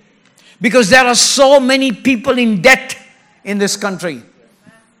year. Because there are so many people in debt in this country.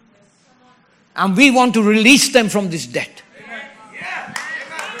 And we want to release them from this debt.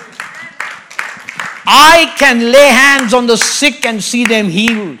 I can lay hands on the sick and see them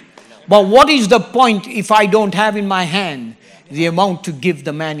healed. But what is the point if I don't have in my hand the amount to give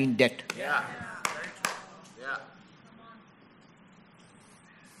the man in debt?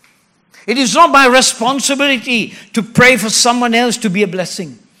 It is not my responsibility to pray for someone else to be a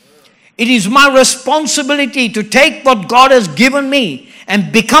blessing. It is my responsibility to take what God has given me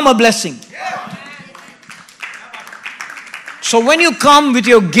and become a blessing. So when you come with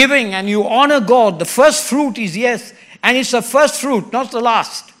your giving and you honor God, the first fruit is yes. And it's the first fruit, not the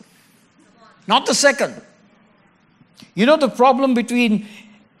last. Not the second. You know the problem between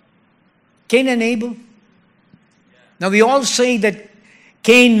Cain and Abel? Now we all say that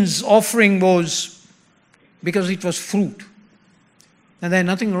Cain's offering was because it was fruit. And there's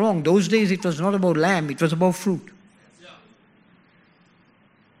nothing wrong. Those days it was not about lamb, it was about fruit.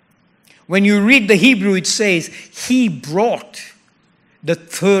 When you read the Hebrew, it says, he brought the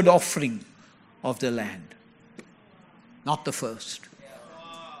third offering of the land, not the first.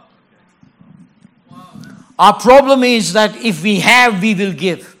 Our problem is that if we have, we will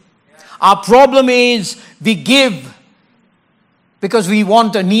give. Our problem is we give because we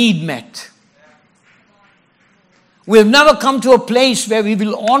want a need met. We have never come to a place where we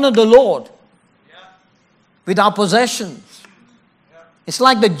will honor the Lord with our possessions. It's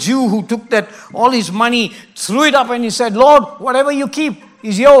like the Jew who took that all his money, threw it up and he said, Lord, whatever you keep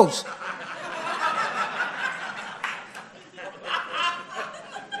is yours.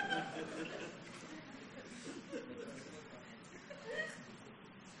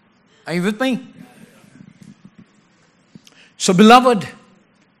 Are you with me? So beloved,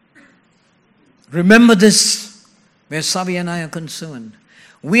 remember this, where Savi and I are concerned.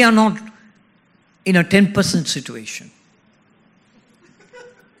 We are not in a 10% situation.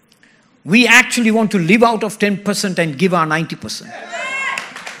 We actually want to live out of 10% and give our 90%.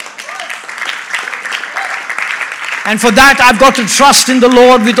 And for that, I've got to trust in the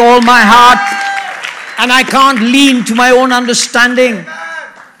Lord with all my heart. And I can't lean to my own understanding.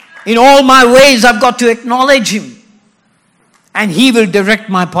 In all my ways, I've got to acknowledge Him. And He will direct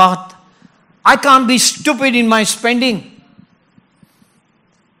my path. I can't be stupid in my spending.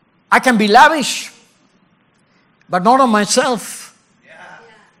 I can be lavish, but not on myself.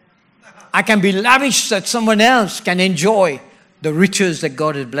 I can be lavish that someone else can enjoy the riches that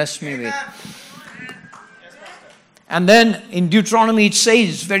God has blessed me with. And then in Deuteronomy it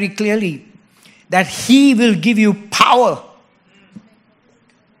says very clearly that He will give you power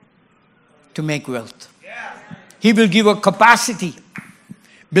to make wealth. He will give a capacity.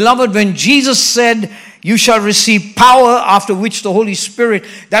 Beloved, when Jesus said, you shall receive power after which the Holy Spirit,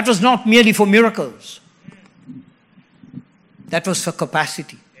 that was not merely for miracles. That was for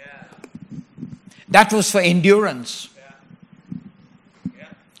capacity. That was for endurance.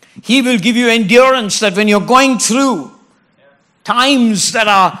 He will give you endurance that when you're going through times that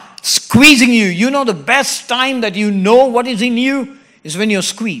are squeezing you, you know the best time that you know what is in you is when you're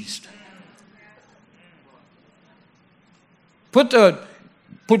squeezed. Put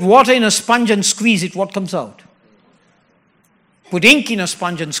water in a sponge and squeeze it, what comes out? Put ink in a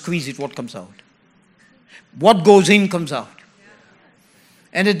sponge and squeeze it, what comes out? What goes in comes out.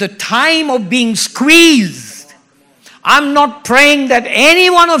 And at the time of being squeezed, I'm not praying that any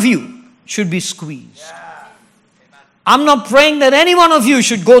one of you should be squeezed. I'm not praying that any one of you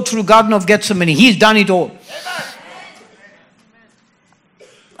should go through Garden of Gethsemane. He's done it all.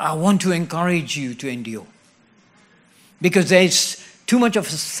 I want to encourage you to endure. Because there's too much of a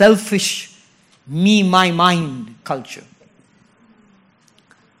selfish me, my, mind culture.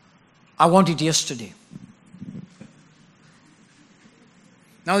 I want it yesterday.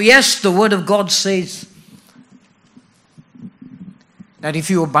 Now, yes, the Word of God says that if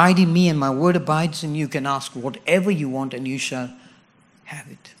you abide in me and my Word abides in you, you can ask whatever you want and you shall have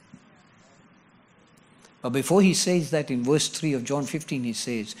it. But before he says that, in verse 3 of John 15, he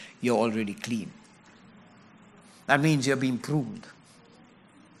says, you're already clean. That means you're being pruned.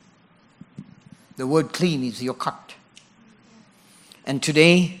 The word clean is you're cut. And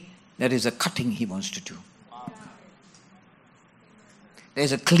today, there is a cutting he wants to do.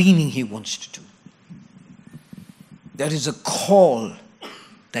 There's a cleaning he wants to do. There is a call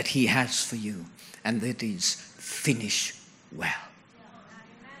that he has for you, and that is finish well.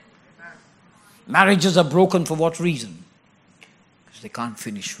 Marriages are broken for what reason? Because they can't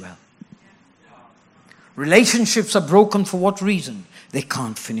finish well. Relationships are broken for what reason? They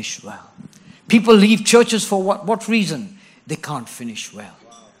can't finish well. People leave churches for what reason? They can't finish well.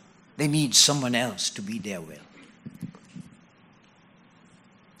 They need someone else to be their will.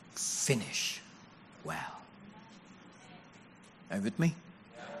 Finish well. Are you with me?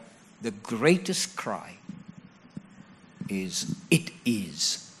 The greatest cry is, it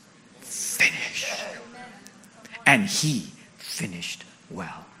is finished. And he finished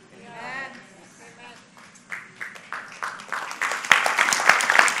well.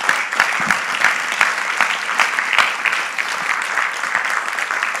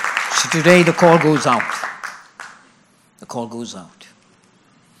 So today the call goes out. The call goes out.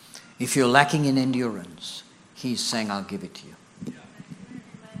 If you're lacking in endurance, He's saying, I'll give it to you.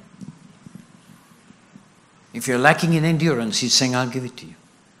 If you're lacking in endurance, He's saying, I'll give it to you.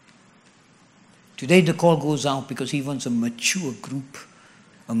 Today the call goes out because He wants a mature group,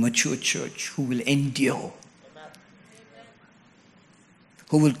 a mature church who will endure.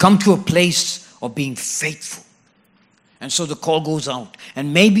 Who will come to a place of being faithful. And so the call goes out.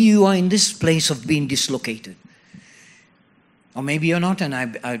 And maybe you are in this place of being dislocated. Or maybe you're not, and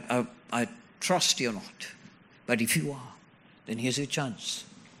I trust you're not. But if you are, then here's your chance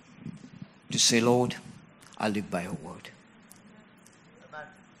to say, Lord, I'll live by your word.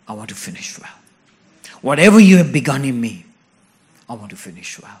 I want to finish well. Whatever you have begun in me, I want to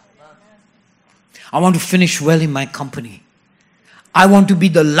finish well. I want to finish well in my company. I want to be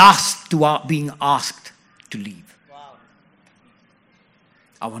the last to being asked to leave.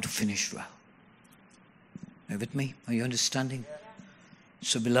 I want to finish well. Are you with me? Are you understanding?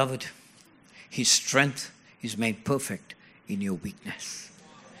 So, beloved, His strength is made perfect in your weakness.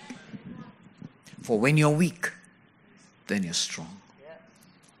 For when you're weak, then you're strong.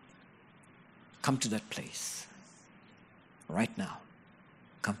 Come to that place. Right now.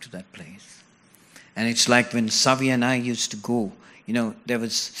 Come to that place. And it's like when Savi and I used to go, there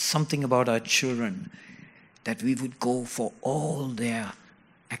was something about our children that we would go for all their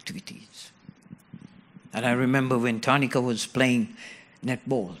activities. And I remember when Tanika was playing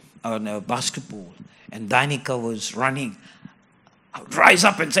netball or basketball and Danika was running, I would rise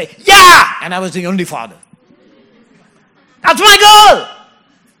up and say, yeah! And I was the only father. That's my girl!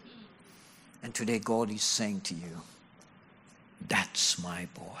 And today God is saying to you, that's my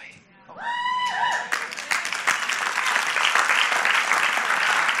boy.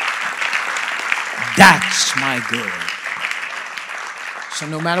 That's my girl. So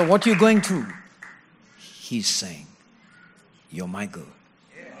no matter what you're going through, He's saying, you're my girl.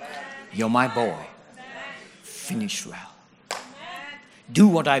 You're my boy. Finish well. Do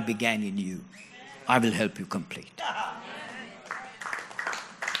what I began in you. I will help you complete.